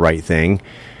doesn't do the right thing.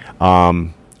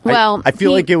 Well, I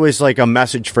feel like it was like a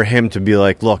message for him to be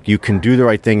like, look, you can do the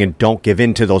right thing and don't give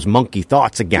in to those monkey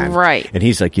thoughts again. Right. And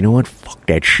he's like, you know what? Fuck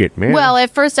that shit, man. Well,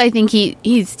 at first I think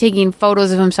he's taking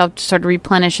photos of himself to sort of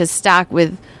replenish his stock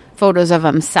with photos of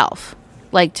himself,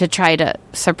 like to try to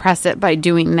suppress it by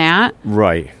doing that.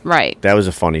 Right. Right. That was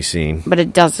a funny scene. But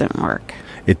it doesn't work.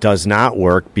 It does not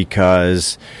work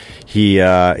because he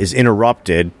is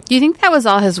interrupted. Do you think that was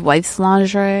all his wife's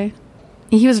lingerie?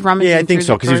 He was rummaging. Yeah, I think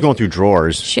so, because he was going through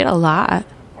drawers. She had a lot.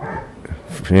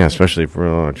 Yeah, especially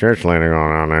for a church lady going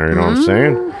on there. You know what I'm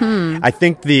saying? I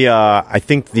think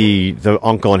the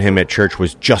uncle and him at church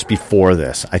was just before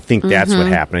this. I think that's what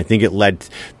happened. I think it led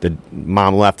the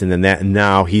mom left, and then and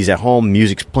now he's at home.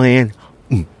 Music's playing.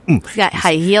 He's got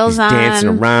high heels on. Dancing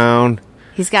around.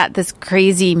 He's got this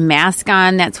crazy mask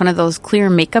on. That's one of those clear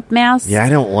makeup masks. Yeah, I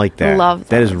don't like that. Love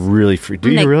that. Is those. really free. Do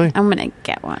you really? I'm gonna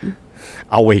get one.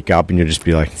 I'll wake up and you'll just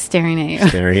be like staring at you,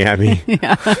 staring at me.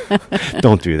 Yeah.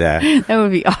 Don't do that. That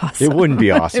would be awesome. It wouldn't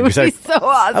be awesome. It would be so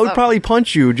awesome. I would probably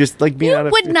punch you, just like being out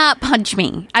of. You would not punch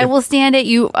me. I will stand at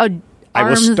you. I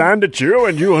will stand at you,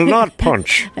 and you will not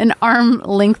punch. An arm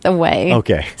length away.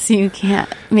 Okay. So you can't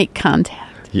make contact.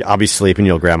 Yeah, I'll be sleeping.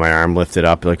 You'll grab my arm, lift it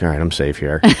up, be like, all right, I'm safe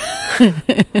here.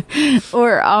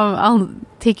 Or I'll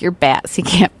take your bat so you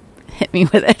can't hit me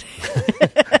with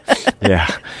it. Yeah.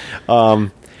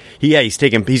 He's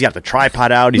got the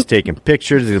tripod out. He's taking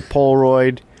pictures of the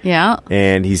Polaroid. Yeah.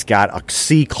 And he's got a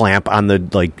C-clamp on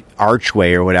the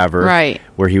archway or whatever. Right.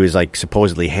 Where he was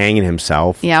supposedly hanging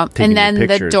himself. Yeah. And then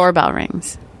the doorbell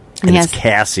rings. And it's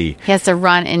Cassie. He has to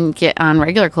run and get on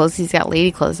regular clothes. He's got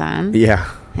lady clothes on.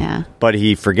 Yeah. Yeah. But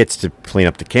he forgets to clean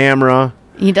up the camera.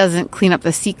 He doesn't clean up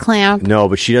the C-clamp. No,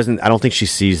 but she doesn't. I don't think she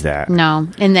sees that. No.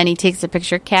 And then he takes a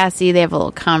picture of Cassie. They have a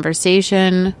little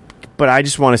conversation. But I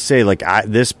just want to say, like,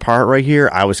 this part right here,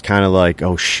 I was kind of like,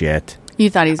 oh shit.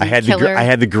 You thought he was a killer? I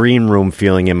had the green room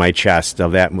feeling in my chest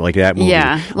of that, like that movie.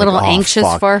 Yeah, a little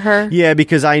anxious for her. Yeah,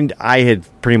 because I had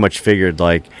pretty much figured,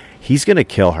 like, he's gonna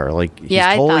kill her. Like, he's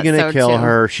totally gonna kill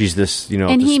her. She's this,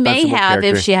 and he may have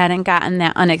character. if she hadn't gotten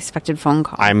that unexpected phone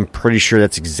call. I'm pretty sure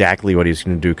that's exactly what he's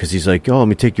gonna do, because he's like, oh, let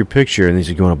me take your picture, and he's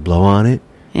like, you want to blow on it?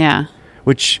 Yeah.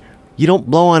 Which you don't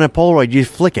blow on a Polaroid, you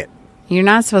flick it. You're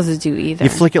not supposed to do either. You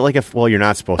flick it like you're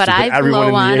not supposed but to. But I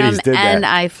blow on them and that.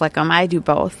 I flick them. I do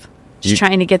both. Just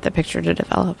trying to get the picture to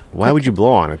develop. Why would you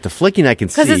blow on it? The flicking I can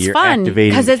see. Because it's fun.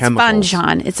 Because it's fun,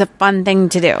 Sean. It's a fun thing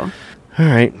to do. All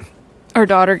right. Our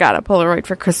daughter got a Polaroid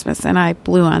for Christmas, and I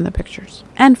blew on the pictures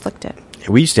and flicked it.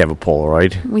 We used to have a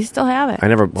Polaroid. We still have it.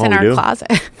 It's in our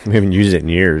closet. We haven't used it in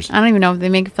years. I don't even know if they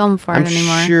make film for it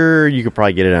anymore. I'm sure you could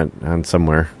probably get it on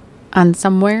somewhere. On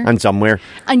somewhere? On somewhere.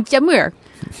 On somewhere.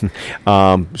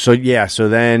 So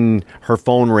then her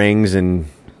phone rings, and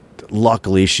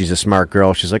luckily she's a smart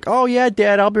girl. She's like, oh yeah,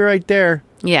 Dad, I'll be right there.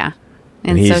 Yeah.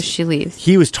 And so she leaves.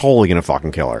 He was totally going to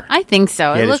fucking kill her. I think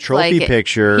so. He had his trophy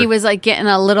picture. He was like getting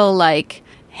a little like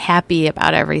happy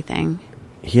about everything.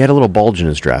 He had a little bulge in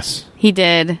his dress. He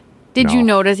did. Did you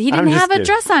notice? He didn't have a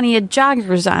dress on. He had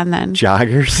joggers on then.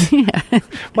 Joggers? Yeah.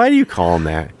 Why do you call them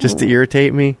that? Just to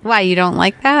irritate me? Why? You don't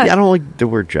like that? Yeah, I don't like the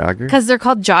word jogger. Because they're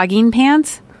called jogging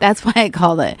pants. That's why I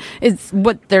called it. It's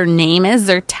what their name is.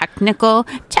 They're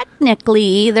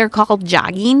technically, they're called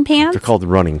jogging pants. They're called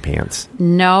running pants.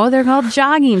 No, they're called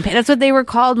jogging pants. That's what they were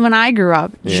called when I grew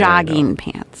up. Yeah, jogging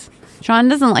pants. Sean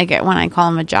doesn't like it when I call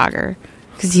him a jogger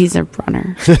because he's a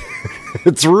runner.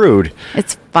 It's rude.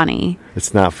 It's funny.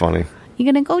 It's not funny. You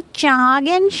gonna go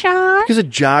jogging, Sean? Because a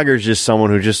jogger is just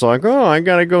someone who just like, oh, I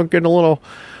gotta go get a little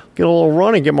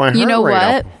run and get my heart rate up. You know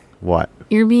what? What?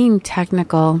 You're being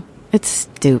technical. It's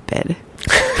stupid.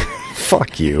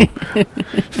 Fuck you.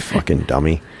 Fucking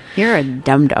dummy. You're a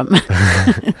dum-dum.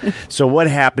 So what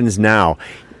happens now?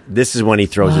 This is when he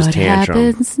throws his tantrum. What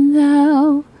happens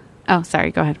now? Oh,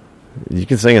 sorry. Go ahead. You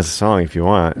can sing us a song if you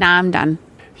want. Nah, I'm done.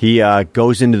 He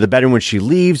goes into the bedroom when she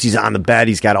leaves. He's on the bed.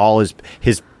 He's got all his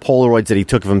Polaroids that he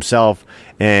took of himself.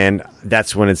 And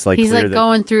that's when it's like he's like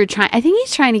going through I think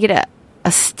he's trying to get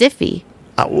a stiffy.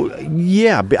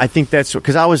 Yeah, I think that's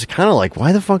because I was kind of like,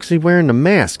 why the fuck is he wearing the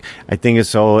mask? I think it's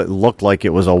so it looked like it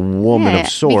was a woman of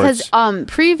sorts. Because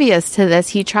previous to this,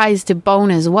 he tries to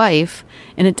bone his wife,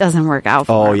 and it doesn't work out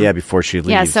for him. Oh, yeah, before she leaves.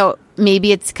 Yeah, so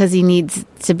maybe it's because he needs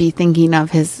to be thinking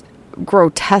of his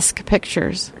grotesque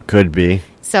pictures. Could be.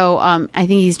 So I think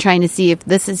he's trying to see if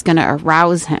this is going to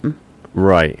arouse him.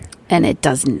 Right. And it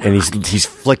doesn't. And he's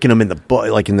flicking them in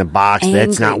the box.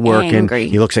 That's not working. Angry.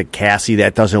 He looks at Cassie.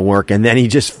 That doesn't work. And then he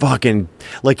just fucking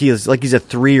he's a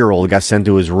 3-year-old got sent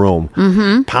to his room,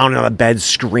 pounding on the bed,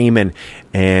 screaming.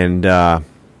 And I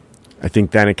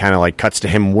think then it kind of like cuts to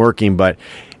him working, but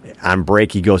on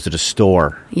break he goes to the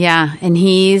store. Yeah, and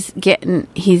he's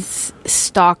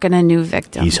stalking a new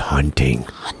victim. He's hunting.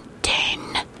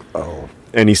 Oh,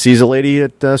 and he sees a lady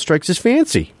that strikes his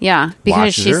fancy. Yeah,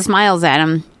 because she smiles at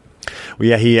him. Well,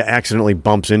 yeah, he accidentally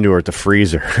bumps into her at the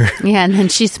freezer. Yeah, and then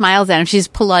she smiles at him. She's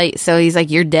polite, so he's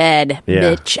like, "You're dead,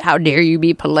 bitch. How dare you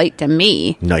be polite to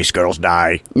me? Nice girls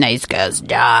die. Nice girls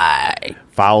die."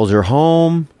 Follows her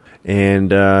home,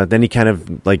 and then he kind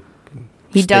of like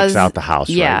stakes out the house.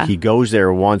 Yeah, right? He goes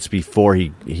there once before he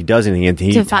does anything, and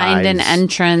he find an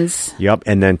entrance. Yep,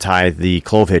 and then tie the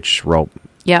clove hitch rope.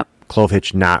 Yep, clove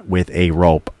hitch not with a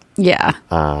rope. Yeah,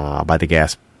 by the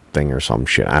gas thing or some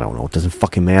shit. I don't know. It doesn't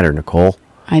fucking matter, Nicole.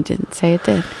 I didn't say it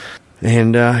did.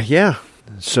 And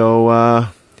so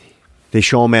they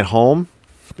show him at home.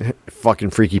 Fucking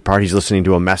freaky part. He's listening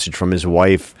to a message from his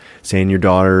wife saying your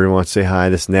daughter wants to say hi,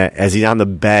 this and that, as he's on the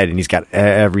bed and he's got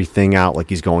everything out like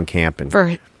he's going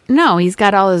camping. No, he's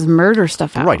got all his murder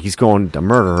stuff out. Right, he's going to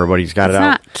murder her, but he's got it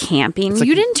out. It's not camping.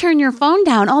 You didn't turn your phone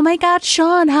down. Oh my God,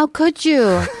 Sean, how could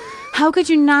you? How could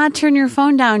you not turn your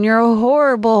phone down? You're a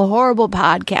horrible, horrible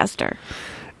podcaster.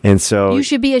 And so you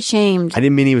should be ashamed. I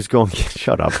didn't mean he was going.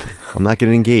 Shut up! I'm not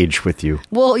going to engage with you.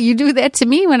 Well, you do that to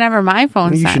me whenever my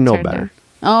phone's You should know better. Down.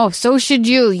 Oh, so should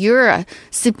you. You're a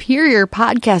superior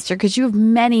podcaster because you have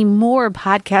many more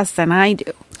podcasts than I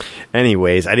do.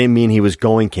 Anyways, I didn't mean he was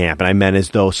going camping. I meant as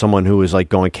though someone who was like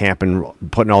going camping,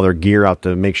 putting all their gear out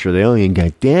to make sure you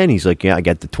got that. He's like, yeah, I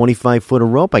got the 25-foot of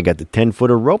rope. I got the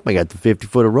 10-foot of rope. I got the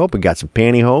 50-foot of rope. I got some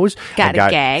pantyhose. Got a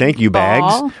gag. Thank you,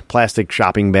 ball. bags. Plastic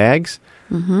shopping bags.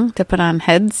 Mm-hmm. To put on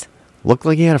heads. Looked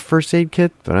like he had a first aid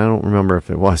kit, but I don't remember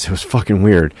if it was. It was fucking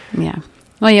weird. Yeah.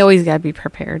 Well, you always got to be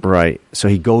prepared. Right. So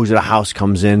he goes to the house,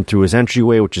 comes in through his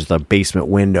entryway, which is the basement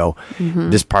window.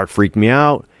 Mm-hmm. This part freaked me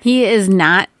out. He is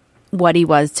not what he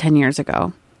was 10 years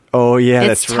ago. Oh, yeah,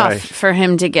 It's that's tough right. for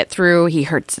him to get through. He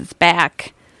hurts his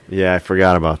back. Yeah, I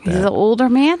forgot about He's an that. older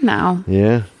man now.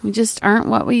 Yeah. We just aren't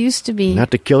what we used to be.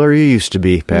 Not the killer you used to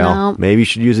be, pal. No. Maybe you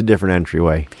should use a different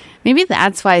entryway. Maybe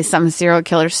that's why some serial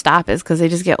killers stop, is because they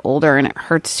just get older and it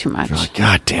hurts too much. You're like,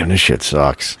 God damn, this shit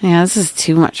sucks. Yeah, this is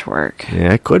too much work.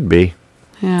 Yeah, it could be.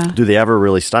 Yeah. Do they ever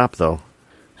really stop, though?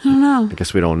 I don't know. I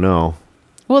guess we don't know.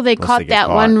 Well, they Unless caught they get that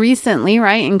caught. one recently,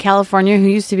 right, in California, who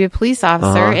used to be a police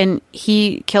officer, Uh-huh. and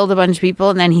he killed a bunch of people,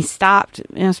 and then he stopped.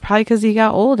 And it was probably because he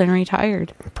got old and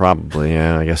retired. Probably,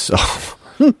 yeah, I guess so.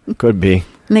 Could be.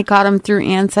 And they caught him through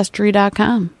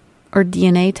Ancestry.com or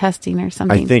DNA testing or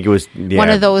something. I think it was one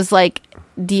of those, like,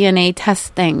 DNA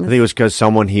test things. I think it was because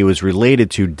someone he was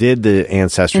related to did the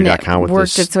Ancestry.com And it with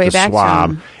worked this its way the back to swab,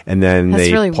 him. and then That's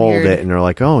they really pulled weird. it, and they're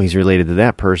like, "Oh, he's related to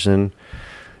that person."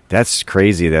 That's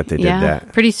crazy that they did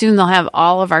that. Pretty soon they'll have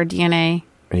all of our DNA.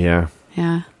 Yeah.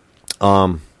 Yeah.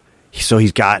 So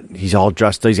he's all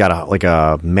dressed. He's got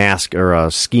a mask or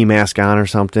a ski mask on or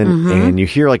something, Mm-hmm. and you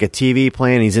hear like a TV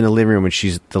playing. He's in the living room, and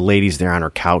the lady's there on her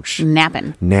couch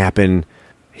Napping. napping.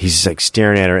 He's like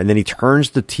staring at her, and then he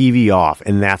turns the TV off,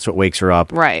 and that's what wakes her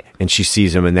up. Right. And she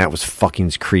sees him, and that was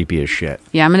fucking creepy as shit.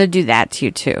 Yeah, I'm going to do that to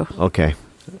you, too. Okay.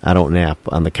 I don't nap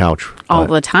on the couch. All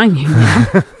but- the time. You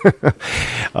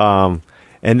know?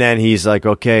 And then he's like,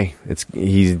 okay,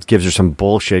 he gives her some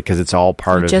bullshit because it's all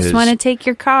part of his. Just want to take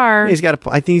your car. I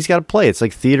think he's got to play. It's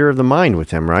like theater of the mind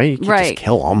with him, right? You can't Right. just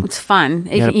kill him. It's fun.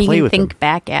 You gotta You play can with think him.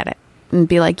 back at it and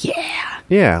be like, yeah.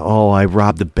 Yeah. Oh, I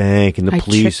robbed the bank and the I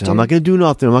police. tricked I'm her. not going to do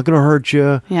nothing. I'm not going to hurt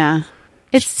you. Yeah.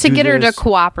 It's Just to do get her to this.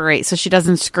 cooperate so she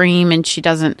doesn't scream and she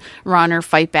doesn't run or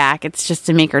fight back. It's just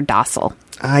to make her docile.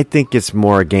 I think it's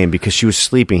more a game because she was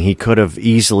sleeping. He could have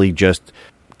easily just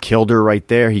killed her right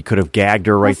there. He could have gagged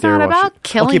her right It's there. not while about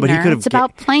killing but he her. could have It's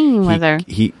about playing with her.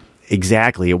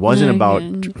 Exactly. It wasn't about.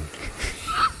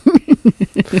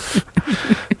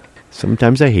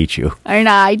 Sometimes I hate you. I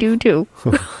know, I do too.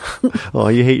 Oh,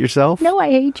 you hate yourself? No,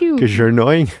 I hate you. Because you're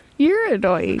annoying? You're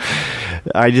annoying.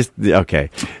 Okay.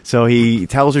 So he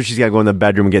tells her she's got to go in the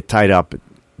bedroom and get tied up.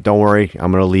 Don't worry,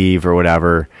 I'm going to leave or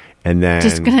whatever. And then.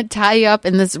 Just going to tie you up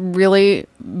in this really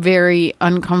very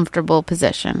uncomfortable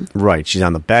position. Right. She's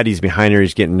on the bed. He's behind her.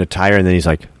 He's getting to tie her. And then he's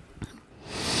like,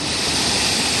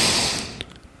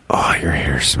 oh, your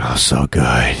hair smells so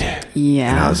good.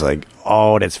 Yeah. And I was like,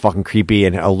 oh, that's fucking creepy.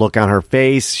 And a look on her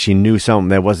face. She knew something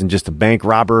that wasn't just a bank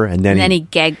robber. And then, he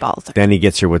gag balls her. then he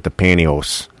gets her with the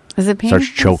pantyhose. Is it Starts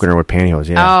pantyhose? choking her with pantyhose.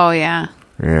 Yeah. Oh, yeah.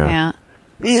 Yeah.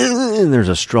 Yeah. And there's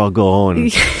a struggle. And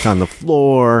it's on the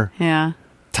floor. Yeah.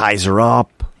 Ties her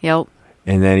up. Yep.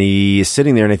 And then he is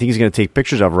sitting there, and I think he's going to take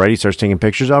pictures of her, right? He starts taking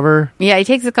pictures of her. Yeah, he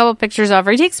takes a couple pictures of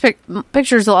her. He takes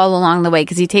pictures all along the way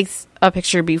because he takes a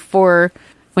picture before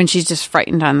when she's just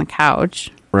frightened on the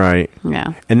couch. Right.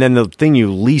 Yeah. And then the thing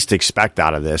you least expect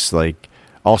out of this, like,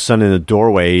 all of a sudden in the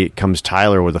doorway comes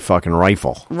Tyler with a fucking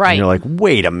rifle. Right. And you're like,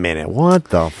 wait a minute, what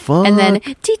the fuck? And then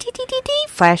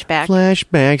flashback.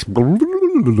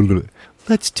 Flashbacks.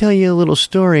 Let's tell you a little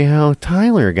story how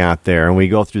Tyler got there. And we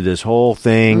go through this whole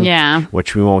thing. Yeah.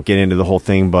 Which we won't get into the whole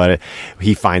thing, but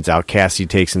he finds out Cassie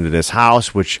takes him to this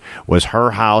house, which was her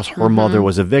house. Her mother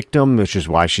was a victim, which is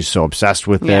why she's so obsessed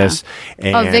with Yeah. this.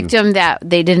 And A victim that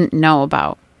they didn't know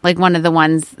about. Like one of the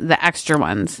ones, the extra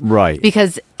ones. Right.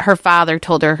 Because her father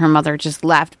told her mother just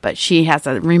left, but she has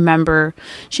a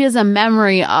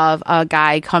memory of a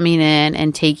guy coming in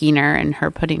and taking her and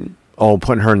her putting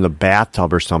putting her in the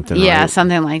bathtub or something. Yeah, right?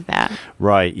 something like that.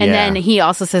 Right. And then he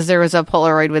also says there was a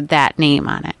Polaroid with that name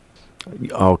on it.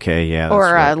 Okay, yeah. That's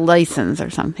Or right. a license or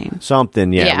something.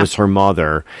 Something, yeah, Yeah. it was her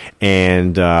mother.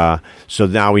 And so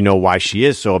now we know why she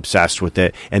is so obsessed with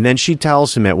it. And then she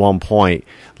tells him at one point,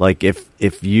 like,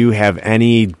 if you have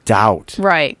any doubt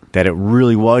Right. that it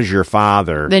really was your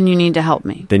father, Then you need to help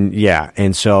me. then yeah.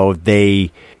 And so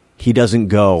he doesn't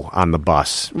go on the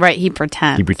bus. Right, he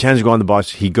pretends. He pretends to go on the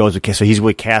bus. He goes, okay, so he's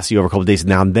with Cassie over a couple of days.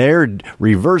 Now they're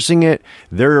reversing it.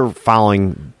 They're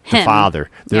following the Him.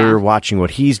 father. They're Yeah. watching what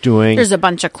he's doing. There's a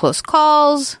bunch of close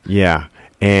calls. Yeah.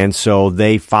 And so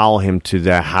they follow him to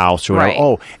the house or whatever. Right.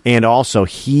 Oh, and also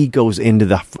he goes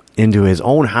into his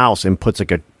own house and puts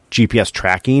like a GPS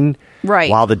tracking Right.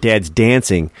 while the dad's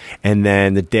dancing. And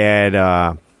then the dad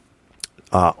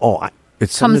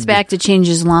it's something Comes back to change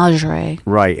his lingerie.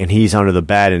 right, and he's under the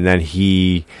bed, and then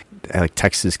he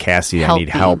texts Cassie, I need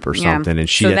Help me. help or Yeah. something, and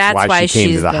So that's why she came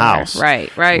to she's the there. house.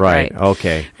 Right.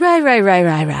 Okay.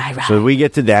 Right. So we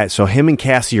get to that. So him and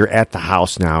Cassie are at the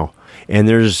house now, and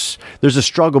there's a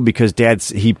struggle because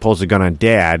he pulls a gun on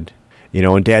Dad,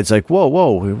 and Dad's like,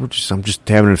 whoa, I'm just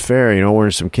having an affair, we're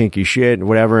in some kinky shit and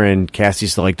whatever. And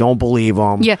Cassie's like, don't believe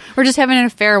him. Yeah, we're just having an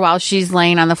affair while she's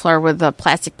laying on the floor with a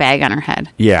plastic bag on her head.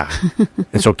 Yeah.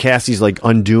 And so Cassie's like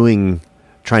trying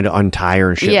to untie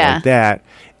her and shit like that.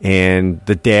 And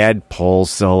the dad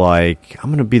pulls the like,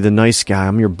 I'm going to be the nice guy.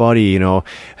 I'm your buddy,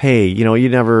 Hey, you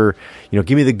never,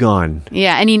 give me the gun.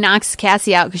 Yeah, and he knocks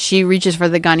Cassie out because she reaches for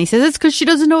the gun. He says it's because she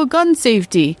doesn't know gun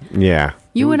safety. Yeah.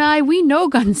 You and I, we know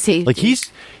gun safety. Like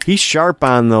he's sharp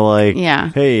on the like,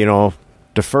 hey,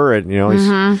 defer it,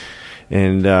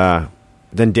 and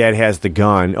then Dad has the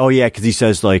gun. Oh yeah, because he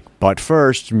says like, but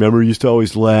first, remember, you used to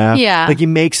always laugh. Yeah, like he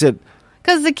makes it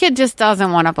because the kid just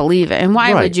doesn't want to believe it, and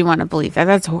why would you want to believe that?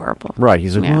 That's horrible. Right?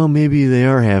 He's like, well, maybe they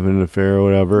are having an affair or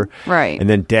whatever. Right? And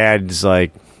then Dad's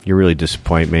like, you really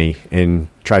disappoint me, and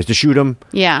tries to shoot him.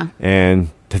 Yeah, and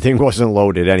the thing wasn't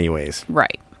loaded anyways.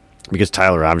 Right. Because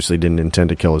Tyler obviously didn't intend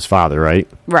to kill his father, right?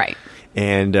 Right.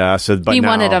 And but he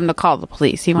wanted him to call the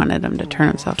police. He wanted him to turn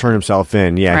himself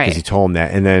in, because he told him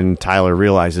that. And then Tyler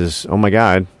realizes, oh my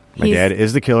God, my dad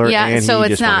is the killer, and so he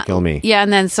just want to kill me. Yeah,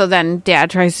 and then Dad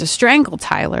tries to strangle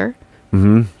Tyler.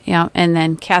 Mm-hmm. Yeah, and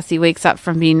then Cassie wakes up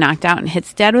from being knocked out and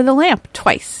hits Dad with a lamp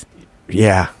twice.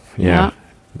 Yeah.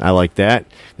 I like that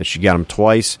she got him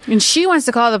twice. And she wants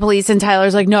to call the police, and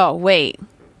Tyler's like, no, wait.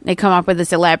 They come up with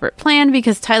this elaborate plan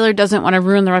because Tyler doesn't want to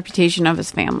ruin the reputation of his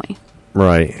family.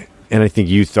 Right. And I think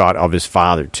you thought of his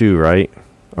father too, right?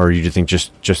 Or you think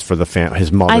just for the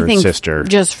his mother and sister?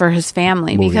 Just for his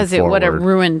family, because it would have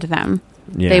ruined them.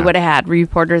 Yeah. They would have had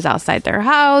reporters outside their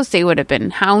house. They would have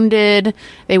been hounded.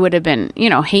 They would have been,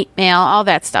 hate mail, all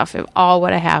that stuff. It all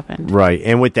would have happened. Right.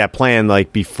 And with that plan,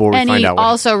 like before we find out. And he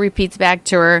also repeats back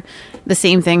to her the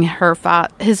same thing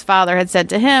his father had said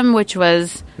to him, which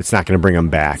was, it's not going to bring him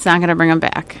back. It's not going to bring him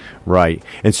back. Right.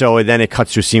 And so then it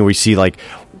cuts to a scene where we see like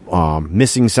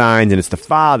missing signs, and it's the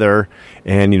father,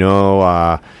 and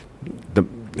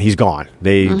he's gone.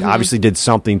 They obviously did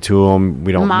something to him.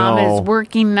 We don't know. Mom is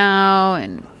working now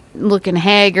and looking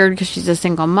haggard because she's a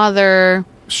single mother.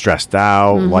 Stressed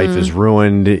out. Life is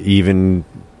ruined, even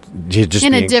just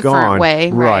in being a different gone.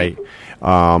 way. Right.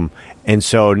 And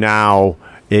so now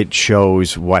it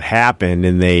shows what happened,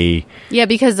 and they... Yeah,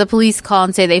 because the police call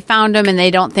and say they found him, and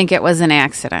they don't think it was an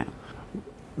accident.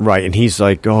 Right, and he's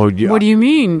like, oh... What do you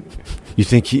mean? You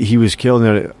think he was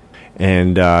killed?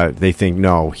 And they think,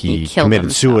 no, he committed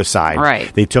himself. Suicide.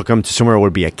 Right. They took him to somewhere where it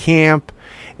would be a camp,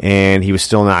 and he was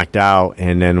still knocked out.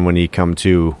 And then when he come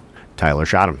to, Tyler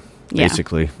shot him,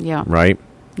 basically. Yeah. Right?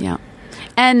 Yeah.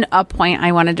 And a point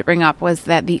I wanted to bring up was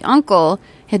that the uncle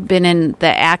had been in the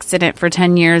accident for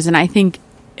 10 years, and I think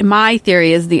my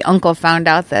theory is the uncle found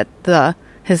out that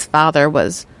his father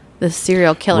was the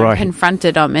serial killer and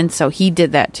confronted him, and so he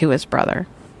did that to his brother.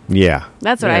 Yeah.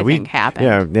 That's what I think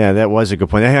happened. Yeah, that was a good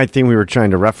point. I think we were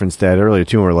trying to reference that earlier,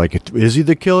 too. We're like, is he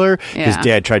the killer? His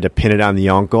dad tried to pin it on the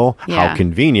uncle. Yeah. How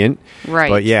convenient. Right.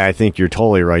 But, yeah, I think you're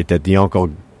totally right that the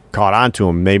uncle caught on to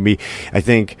him. Maybe, I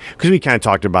think, because we kind of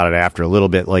talked about it after a little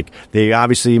bit, like,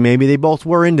 maybe they both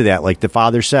were into that, like the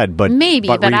father said. But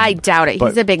I doubt it.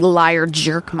 He's a big liar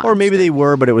jerk monster. Or maybe they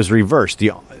were, but it was reversed.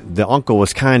 The uncle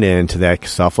was kind of into that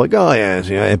stuff, like, oh,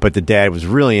 yeah, but the dad was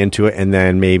really into it, and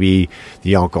then maybe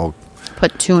the uncle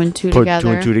put two and two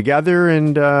together,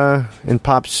 and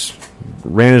Pops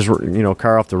ran his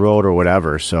car off the road or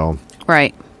whatever. So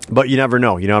right, but you never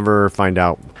know. You never find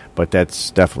out. But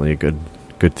that's definitely a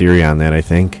good theory on that, I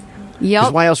think. Yep.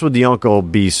 'Cause why else would the uncle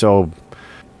be so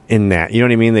in that? You know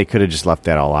what I mean? They could have just left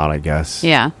that all out, I guess.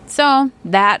 Yeah. So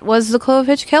that was The Clove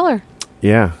Hitch Killer.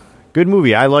 Yeah, good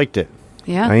movie. I liked it.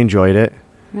 Yeah, I enjoyed it.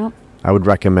 Yep. I would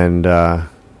recommend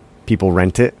people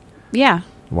rent it. Yeah.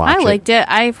 I liked it.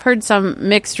 I've heard some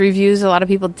mixed reviews. A lot of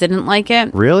people didn't like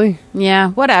it. Really? Yeah,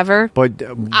 whatever. But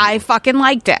I fucking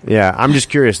liked it. Yeah, I'm just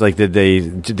curious. Like, did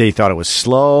they thought it was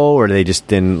slow, or they just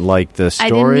didn't like the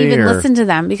story? I didn't even listen to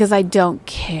them because I don't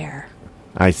care.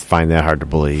 I find that hard to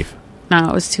believe. No,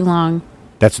 it was too long.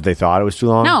 That's what they thought? It was too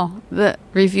long? No, the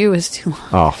review was too long.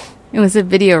 Oh. It was a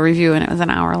video review, and it was an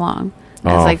hour long.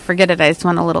 I was like, forget it. I just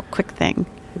want a little quick thing.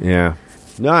 Yeah.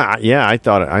 No, yeah, I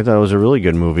thought it was a really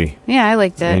good movie. Yeah, I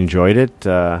liked it. I enjoyed it.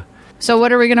 So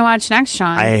what are we going to watch next,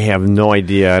 Sean? I have no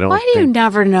idea. Why do you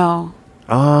never know?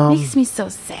 Makes me so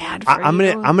sad for I'm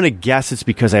gonna guess it's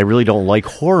because I really don't like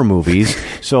horror movies,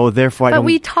 so therefore But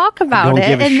we talk about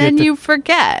it, and then you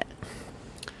forget.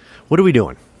 What are we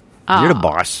doing? You're the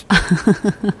boss.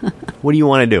 What do you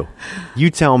want to do? You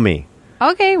tell me.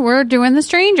 Okay, we're doing The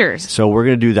Strangers. So we're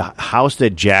going to do the house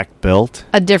that Jack built.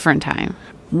 A different time.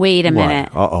 Wait a minute.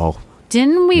 Uh-oh.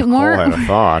 Didn't we... Nicole had a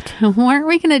thought. Weren't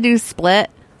we going to do Split?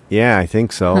 Yeah, I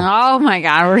think so. Oh my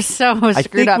God, we're so screwed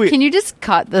think up. Can you just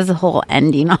cut this whole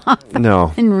ending off?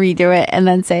 No. And redo it and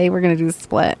then say we're going to do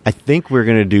Split? I think we're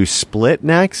going to do Split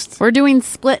next We're doing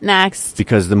Split next.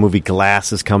 because the movie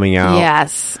Glass is coming out.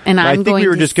 Yes. And But I I'm think going we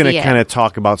were to just going see to it. kind of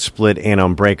talk about Split and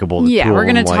Unbreakable. The Yeah, two we're of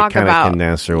gonna them, like, talk kinda about-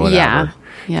 condense or whatever. Yeah.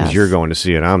 Because Yes. you're going to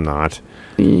see it, I'm not.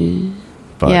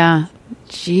 But, Yeah.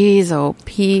 Jeez, oh,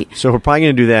 Pete. So we're probably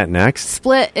going to do that next.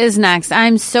 Split is next.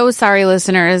 I'm so sorry,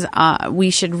 listeners. We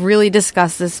should really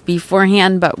discuss this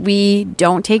beforehand, but we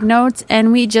don't take notes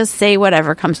and we just say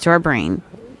whatever comes to our brain.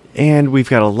 And we've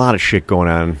got a lot of shit going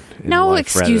on. in No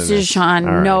life rather than excuses, this. Sean.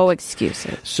 All right. No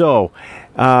excuses. So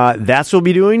that's what we'll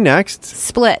be doing next.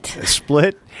 Split.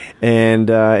 Split.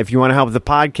 And if you want to help the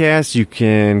podcast, you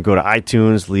can go to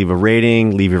iTunes, leave a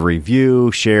rating, leave a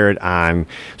review, share it on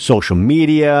social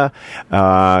media.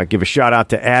 Give a shout out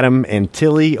to Adam and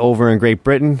Tilly over in Great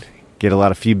Britain. Get a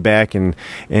lot of feedback and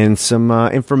some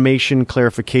information,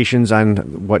 clarifications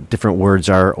on what different words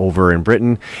are over in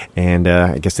Britain. And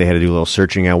I guess they had to do a little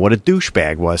searching on what a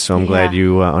douchebag was. So I'm glad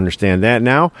you understand that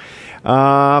now.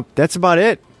 That's about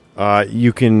it.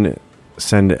 You can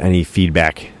send any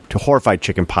feedback to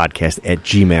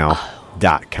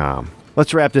horrifiedchickenpodcast@gmail.com.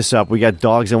 Let's wrap this up. We got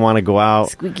dogs that want to go out.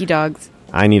 Squeaky dogs.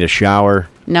 I need a shower.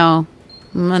 No.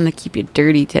 I'm going to keep you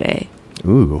dirty today.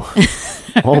 Ooh.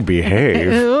 Oh,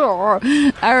 behave. All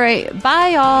right. Bye,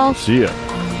 y'all. See ya.